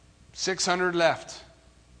 600 left.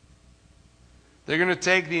 They're going to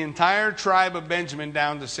take the entire tribe of Benjamin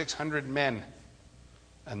down to 600 men.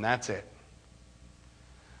 And that's it.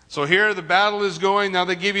 So here the battle is going. Now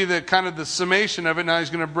they give you the kind of the summation of it. Now he's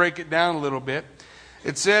going to break it down a little bit.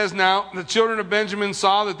 It says, now the children of Benjamin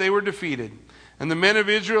saw that they were defeated. And the men of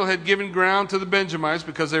Israel had given ground to the Benjamites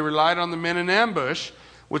because they relied on the men in ambush,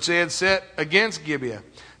 which they had set against Gibeah.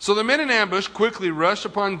 So the men in ambush quickly rushed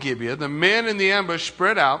upon Gibeah. The men in the ambush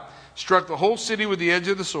spread out, struck the whole city with the edge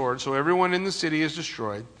of the sword, so everyone in the city is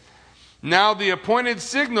destroyed. Now the appointed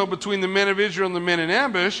signal between the men of Israel and the men in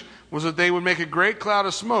ambush was that they would make a great cloud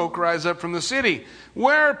of smoke rise up from the city,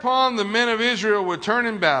 whereupon the men of Israel would turn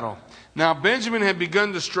in battle. Now Benjamin had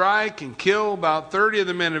begun to strike and kill about 30 of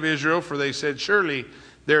the men of Israel, for they said, surely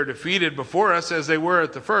they're defeated before us as they were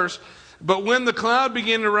at the first. But when the cloud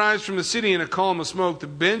began to rise from the city in a column of smoke, the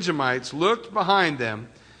Benjamites looked behind them,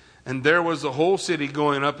 and there was the whole city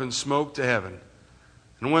going up in smoke to heaven.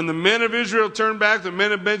 And when the men of Israel turned back, the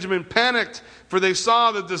men of Benjamin panicked, for they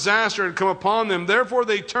saw that disaster had come upon them. Therefore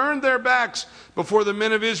they turned their backs before the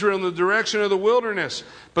men of Israel in the direction of the wilderness.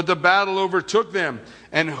 But the battle overtook them.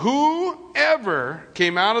 And whoever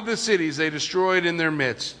came out of the cities they destroyed in their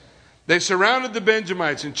midst. They surrounded the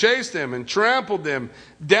Benjamites and chased them and trampled them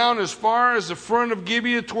down as far as the front of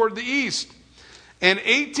Gibeah toward the east. And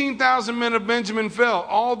 18,000 men of Benjamin fell.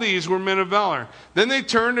 All these were men of valor. Then they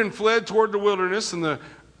turned and fled toward the wilderness and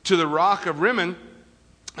to the rock of Rimmon.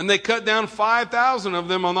 And they cut down 5,000 of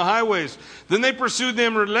them on the highways. Then they pursued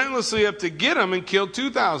them relentlessly up to Gittim and killed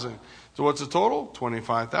 2,000. So what's the total?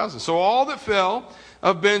 25,000. So all that fell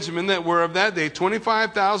of Benjamin that were of that day,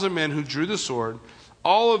 25,000 men who drew the sword.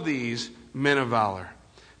 All of these men of valor.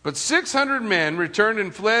 But 600 men returned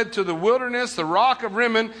and fled to the wilderness, the rock of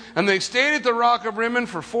Rimmon, and they stayed at the rock of Rimmon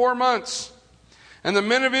for 4 months. And the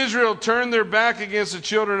men of Israel turned their back against the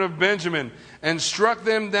children of Benjamin and struck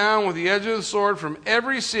them down with the edge of the sword from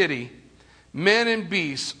every city, men and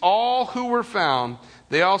beasts, all who were found.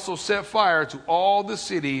 They also set fire to all the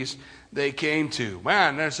cities they came to.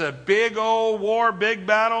 Man, there's a big old war, big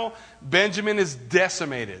battle. Benjamin is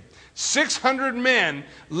decimated. 600 men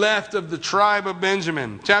left of the tribe of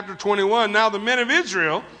Benjamin. Chapter 21, now the men of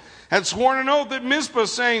Israel had sworn an oath at Mizpah,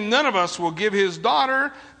 saying, none of us will give his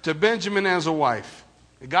daughter to Benjamin as a wife.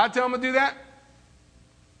 Did God tell them to do that?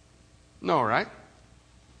 No, right?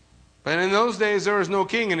 But in those days, there was no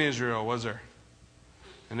king in Israel, was there?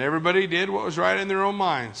 And everybody did what was right in their own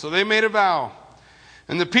mind. So they made a vow.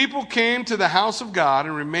 And the people came to the house of God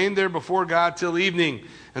and remained there before God till evening.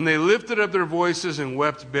 And they lifted up their voices and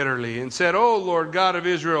wept bitterly and said, O Lord God of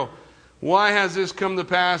Israel, why has this come to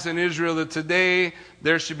pass in Israel that today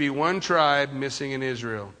there should be one tribe missing in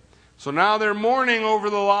Israel? So now they're mourning over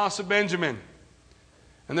the loss of Benjamin.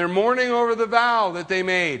 And they're mourning over the vow that they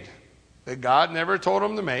made, that God never told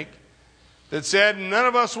them to make, that said, none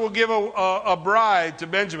of us will give a bride to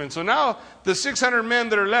Benjamin. So now the 600 men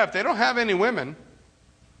that are left, they don't have any women.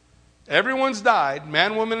 Everyone's died,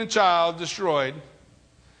 man, woman, and child destroyed.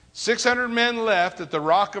 600 men left at the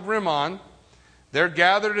rock of Rimmon. They're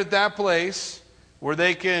gathered at that place where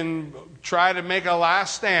they can try to make a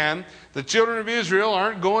last stand. The children of Israel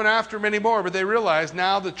aren't going after them anymore, but they realize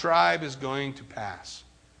now the tribe is going to pass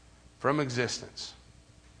from existence.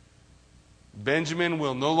 Benjamin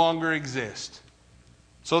will no longer exist.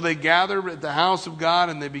 So they gather at the house of God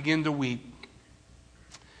and they begin to weep.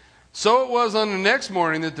 So it was on the next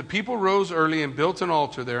morning that the people rose early and built an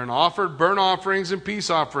altar there and offered burnt offerings and peace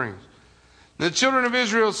offerings. And the children of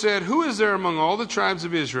Israel said, who is there among all the tribes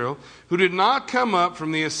of Israel who did not come up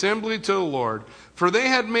from the assembly to the Lord? For they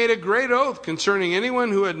had made a great oath concerning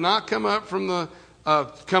anyone who had not come up to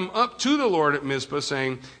the Lord at Mizpah,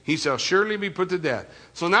 saying, he shall surely be put to death.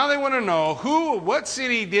 So now they want to know what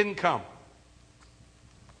city didn't come.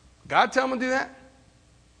 God tell them to do that?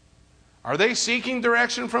 Are they seeking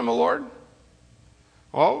direction from the Lord?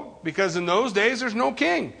 Well, because in those days there's no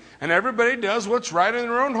king. And everybody does what's right in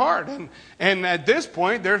their own heart. And at this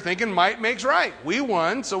point, they're thinking might makes right. We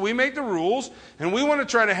won, so we make the rules. And we want to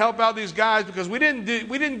try to help out these guys because we made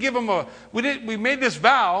this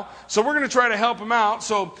vow, so we're going to try to help them out.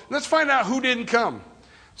 So let's find out who didn't come.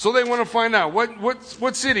 So they want to find out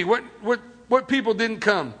what city, what people didn't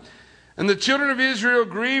come. And the children of Israel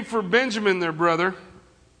grieved for Benjamin, their brother.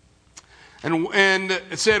 And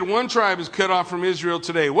it said, one tribe is cut off from Israel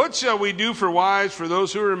today. What shall we do for wives for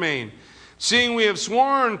those who remain? Seeing we have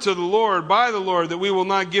sworn to the Lord, by the Lord, that we will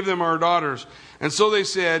not give them our daughters. And so they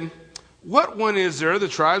said, what one is there, the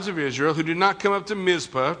tribes of Israel, who did not come up to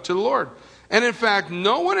Mizpah to the Lord? And in fact,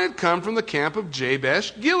 no one had come from the camp of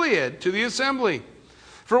Jabesh Gilead to the assembly.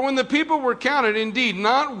 For when the people were counted, indeed,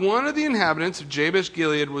 not one of the inhabitants of Jabesh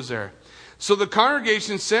Gilead was there. So the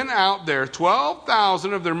congregation sent out there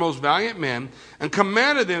 12,000 of their most valiant men and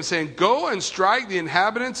commanded them, saying, go and strike the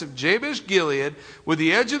inhabitants of Jabesh Gilead with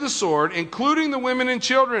the edge of the sword, including the women and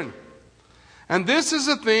children. And this is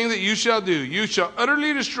the thing that you shall do. You shall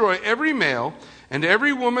utterly destroy every male and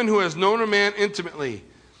every woman who has known a man intimately.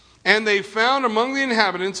 And they found among the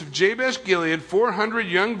inhabitants of Jabesh Gilead 400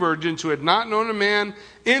 young virgins who had not known a man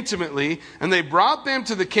intimately, and they brought them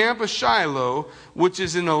to the camp of Shiloh, which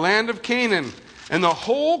is in the land of Canaan. And the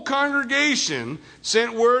whole congregation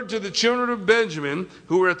sent word to the children of Benjamin,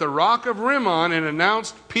 who were at the rock of Rimmon, and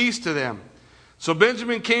announced peace to them. So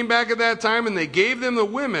Benjamin came back at that time, and they gave them the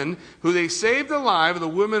women who they saved alive, the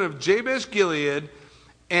women of Jabesh Gilead,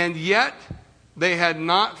 and yet they had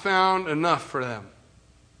not found enough for them.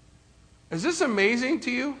 Is this amazing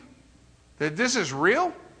to you? That this is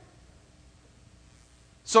real?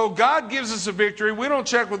 So God gives us a victory. We don't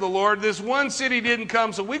check with the Lord. This one city didn't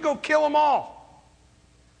come, so we go kill them all.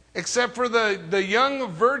 Except for the young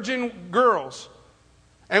virgin girls.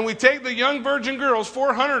 And we take the young virgin girls,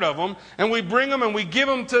 400 of them, and we bring them and we give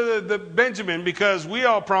them to the Benjamin because we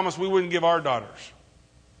all promised we wouldn't give our daughters.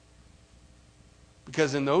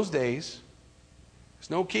 Because in those days, there's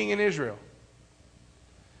no king in Israel.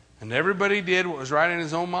 And everybody did what was right in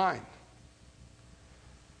his own mind.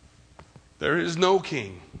 There is no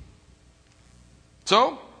king.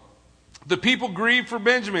 So, the people grieved for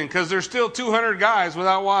Benjamin because there's still 200 guys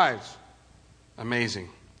without wives. Amazing.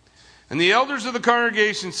 And the elders of the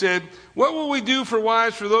congregation said, what will we do for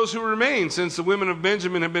wives for those who remain, since the women of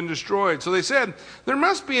Benjamin have been destroyed? So they said, there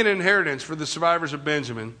must be an inheritance for the survivors of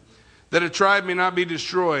Benjamin, that a tribe may not be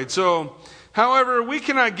destroyed. So, however, we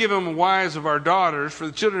cannot give them wives of our daughters. For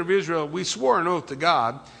the children of Israel, we swore an oath to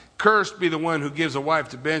God. Cursed be the one who gives a wife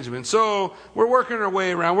to Benjamin. So we're working our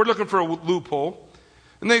way around. We're looking for a loophole.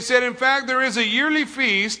 And they said, in fact, there is a yearly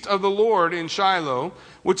feast of the Lord in Shiloh,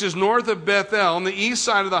 which is north of Bethel, on the east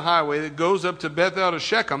side of the highway that goes up to Bethel to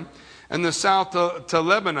Shechem, and the south to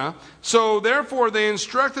Lebanon. So therefore they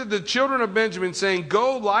instructed the children of Benjamin, saying,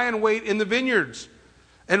 go lie in wait in the vineyards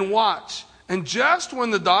and watch. And just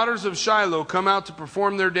when the daughters of Shiloh come out to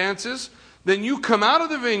perform their dances, then you come out of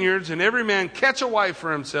the vineyards, and every man catch a wife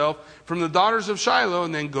for himself from the daughters of Shiloh,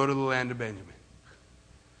 and then go to the land of Benjamin.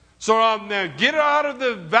 So now get out of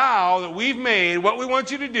the vow that we've made, what we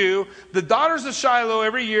want you to do. The daughters of Shiloh,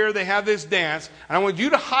 every year they have this dance, and I want you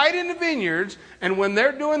to hide in the vineyards, and when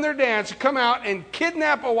they're doing their dance, come out and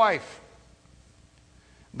kidnap a wife.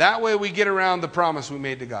 That way we get around the promise we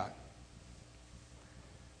made to God.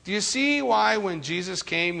 Do you see why when Jesus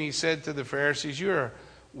came, he said to the Pharisees, you're a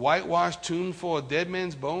whitewashed tomb full of dead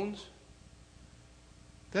men's bones?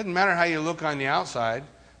 Doesn't matter how you look on the outside.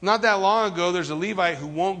 Not that long ago, there's a Levite who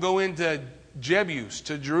won't go into Jebus,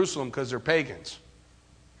 to Jerusalem, because they're pagans.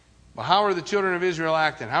 But how are the children of Israel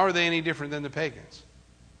acting? How are they any different than the pagans?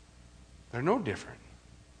 They're no different.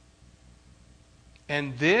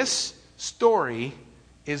 And this story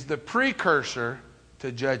is the precursor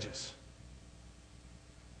to Judges.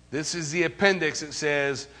 This is the appendix that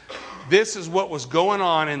says, this is what was going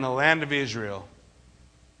on in the land of Israel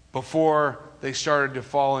before they started to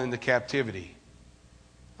fall into captivity.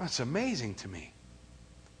 That's amazing to me.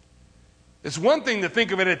 It's one thing to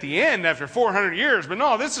think of it at the end after 400 years, but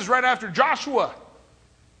no, this is right after Joshua.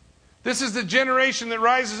 This is the generation that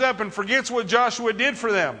rises up and forgets what Joshua did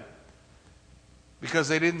for them because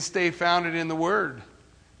they didn't stay founded in the Word.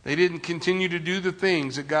 They didn't continue to do the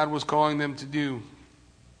things that God was calling them to do.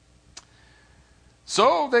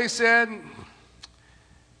 So they said,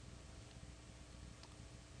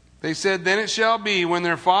 then it shall be, when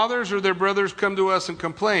their fathers or their brothers come to us and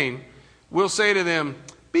complain, we'll say to them,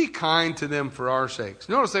 be kind to them for our sakes.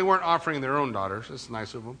 Notice they weren't offering their own daughters. That's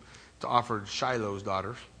nice of them to offer Shiloh's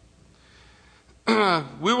daughters.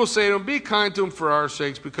 We will say to them, be kind to them for our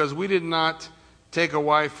sakes, because we did not take a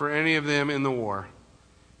wife for any of them in the war.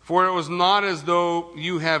 For it was not as though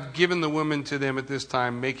you have given the woman to them at this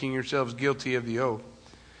time, making yourselves guilty of the oath.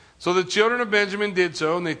 So the children of Benjamin did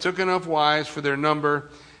so, and they took enough wives for their number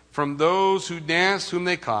from those who danced whom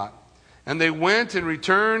they caught. And they went and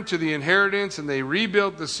returned to the inheritance, and they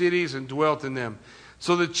rebuilt the cities and dwelt in them.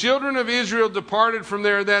 So the children of Israel departed from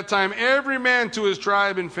there at that time, every man to his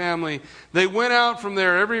tribe and family. They went out from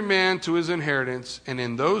there, every man to his inheritance. And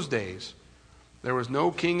in those days there was no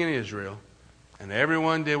king in Israel, and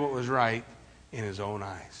everyone did what was right in his own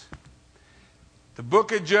eyes. The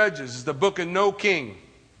book of Judges is the book of no king.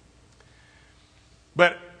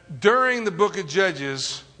 But during the book of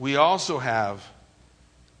Judges, we also have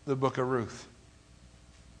the book of Ruth.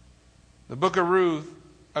 The book of Ruth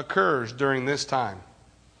occurs during this time.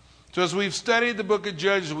 So as we've studied the book of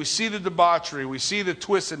Judges, we see the debauchery, we see the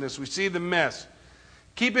twistedness, we see the mess.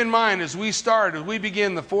 Keep in mind, as we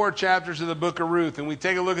begin the 4 chapters of the book of Ruth, and we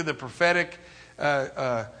take a look at the prophetic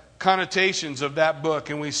connotations of that book,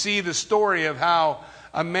 and we see the story of how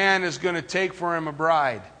a man is going to take for him a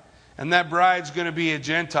bride, and that bride's going to be a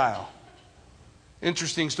Gentile.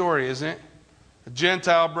 Interesting story, isn't it? A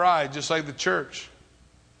Gentile bride, just like the church.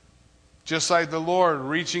 Just like the Lord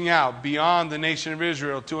reaching out beyond the nation of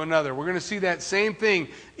Israel to another. We're going to see that same thing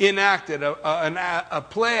enacted, a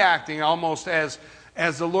play acting almost as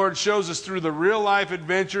the Lord shows us through the real life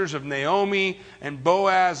adventures of Naomi and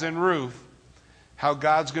Boaz and Ruth, how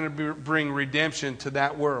God's going to bring redemption to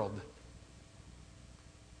that world.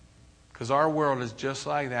 Because our world is just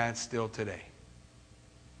like that still today.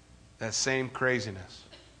 That same craziness.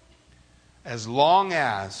 As long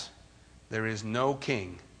as there is no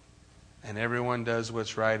king and everyone does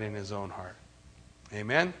what's right in his own heart.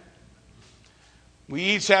 Amen? We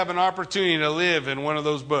each have an opportunity to live in one of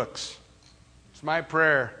those books. It's my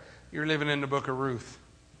prayer you're living in the book of Ruth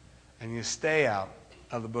and you stay out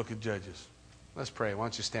of the book of Judges. Let's pray. Why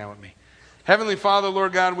don't you stand with me? Heavenly Father,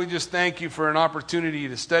 Lord God, we just thank you for an opportunity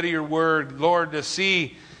to study your word. Lord, to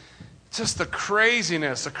see just the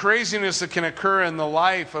craziness that can occur in the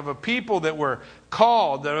life of a people that were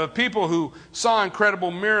called, of a people who saw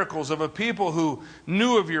incredible miracles, of a people who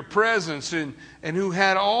knew of your presence and who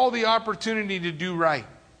had all the opportunity to do right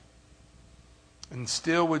and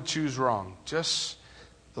still would choose wrong, just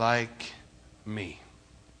like me.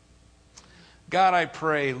 God, I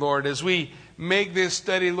pray, Lord, as we make this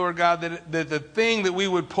study, Lord God, that the thing that we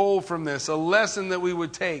would pull from this, a lesson that we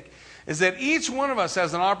would take, is that each one of us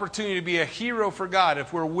has an opportunity to be a hero for God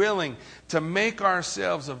if we're willing to make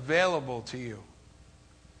ourselves available to you.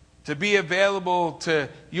 To be available to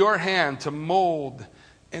your hand to mold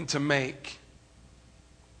and to make.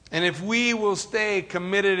 And if we will stay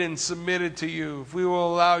committed and submitted to you, if we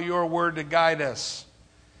will allow your word to guide us,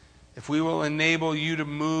 if we will enable you to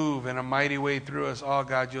move in a mighty way through us, oh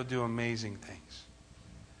God, you'll do amazing things.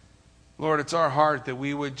 Lord, it's our heart that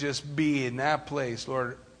we would just be in that place,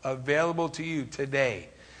 Lord, available to you today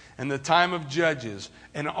in the time of Judges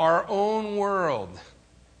in our own world,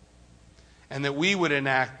 and that we would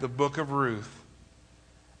enact the book of Ruth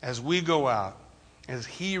as we go out as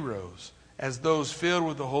heroes, as those filled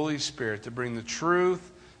with the Holy Spirit to bring the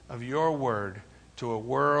truth of your word to a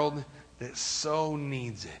world that so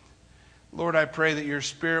needs it. Lord, I pray that your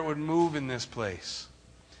Spirit would move in this place,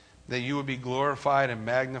 that you would be glorified and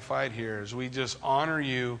magnified here as we just honor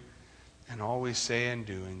you and always say and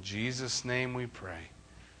do. In Jesus' name we pray.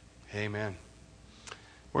 Amen.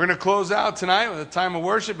 We're going to close out tonight with a time of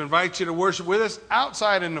worship. Invite you to worship with us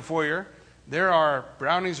outside in the foyer. There are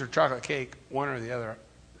brownies or chocolate cake, one or the other.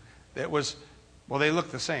 They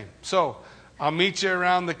look the same. So I'll meet you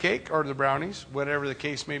around the cake or the brownies, whatever the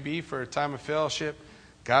case may be, for a time of fellowship.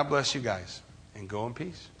 God bless you guys, and go in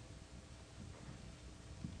peace.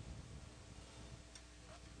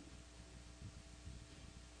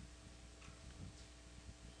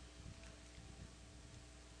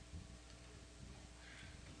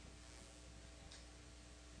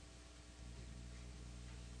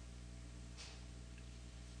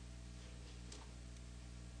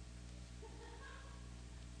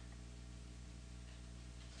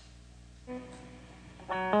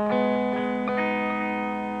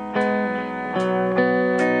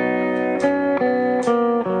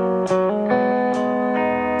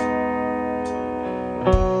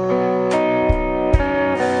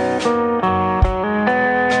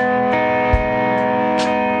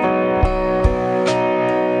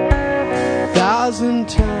 1,000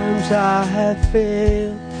 times I have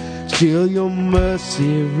failed, still your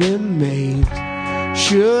mercy remains.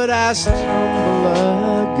 Should I stumble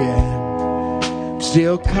again,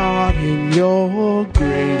 still caught in your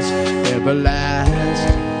grace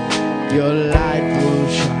everlasting. Your light will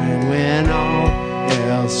shine when all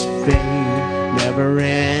else fades, never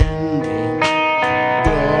ending.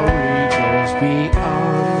 Glory goes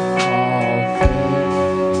beyond all faith.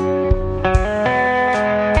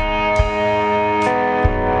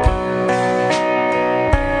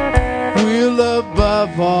 Will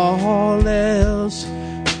above all else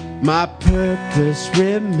my purpose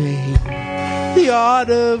remain, the art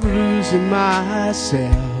of losing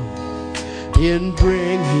myself in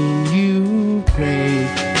bringing you praise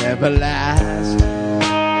everlasting.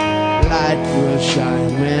 Light will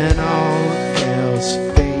shine when all else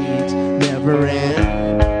fades, never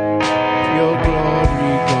end. Your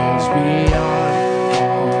glory goes beyond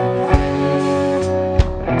all faith.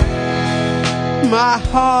 My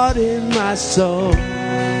heart and my soul,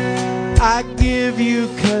 I give you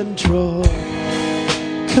control.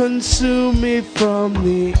 Consume me from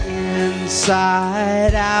the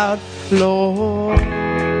inside out, Lord.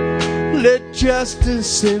 Let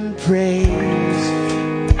justice and praise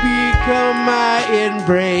become my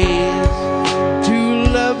embrace, to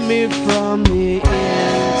love me from the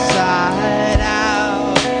inside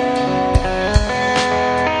out.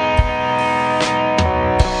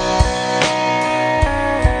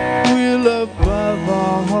 Will above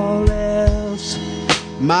all else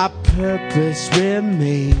my purpose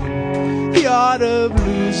remain, the art of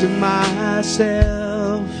losing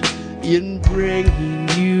myself in bringing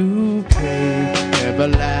you praise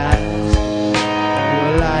everlasting.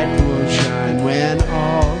 Your light will shine when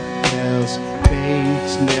all else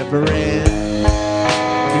fades, never end.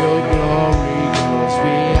 Your glory goes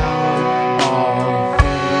beyond all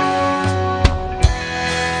faith.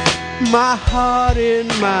 My heart and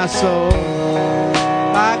my soul,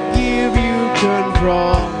 I give you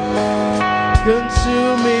control.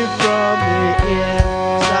 Consume me from the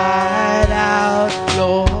inside out,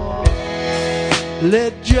 Lord.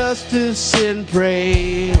 Let justice and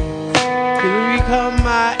praise become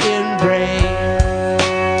my embrace.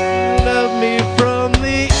 Love me from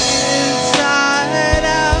the inside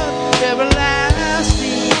out,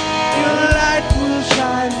 everlasting. Your light will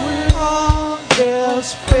shine when all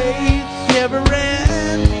else fades, never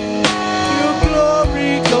ending. Your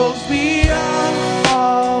glory goes beyond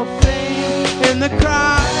all faith, and the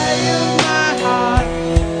cry of my heart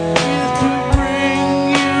is to bring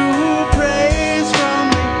you praise from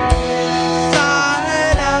the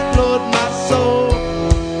inside out. Lord, my soul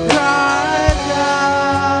cries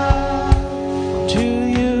out to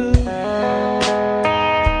you.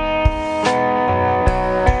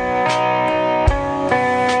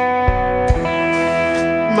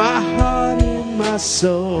 My heart and my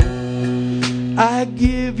soul, I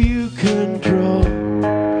give you control.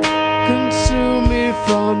 Consume me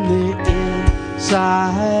from the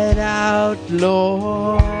inside out,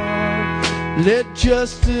 Lord. Let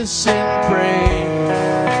justice and praise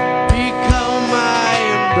become my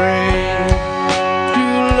embrace, to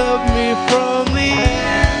love me from the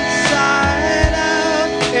inside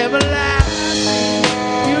out, everlasting.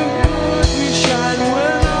 Your glory shine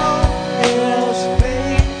when all else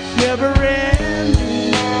fades, never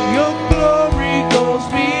ending. Your glory goes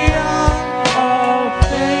beyond all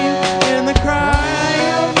faith, and the cry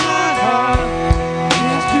of my heart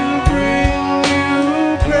is to bring you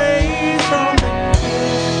praise from the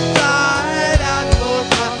inside out, Lord.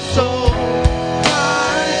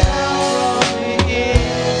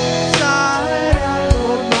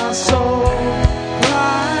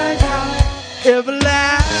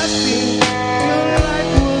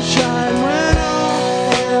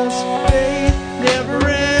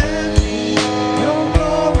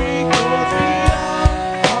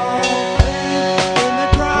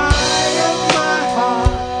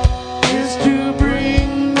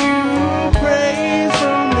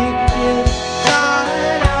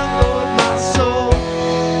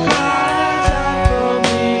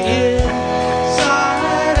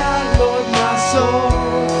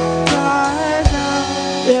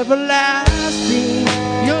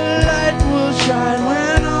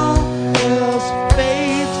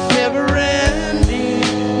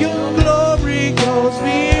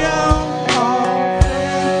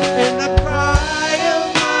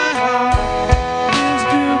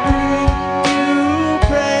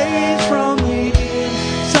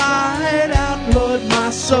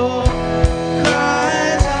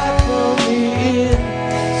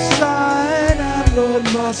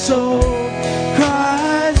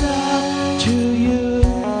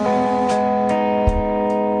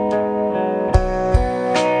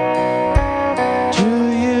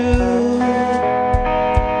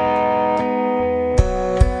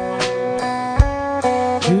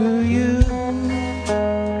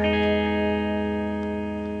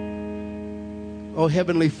 Oh,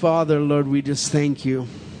 Heavenly Father, Lord, we just thank you.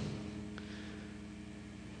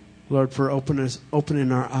 Lord, for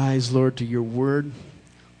opening our eyes, Lord, to your word.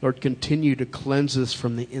 Lord, continue to cleanse us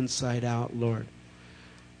from the inside out, Lord.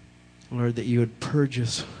 Lord, that you would purge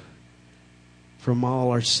us from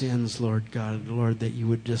all our sins, Lord God. Lord, that you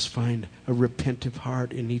would just find a repentant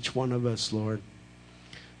heart in each one of us, Lord.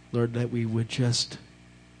 Lord, that we would just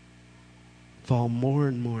fall more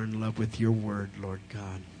and more in love with your word, Lord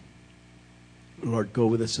God. Lord, go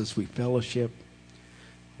with us as we fellowship.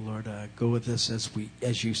 Lord, go with us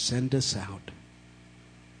as you send us out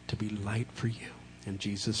to be light for you. In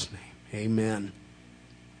Jesus' name, amen.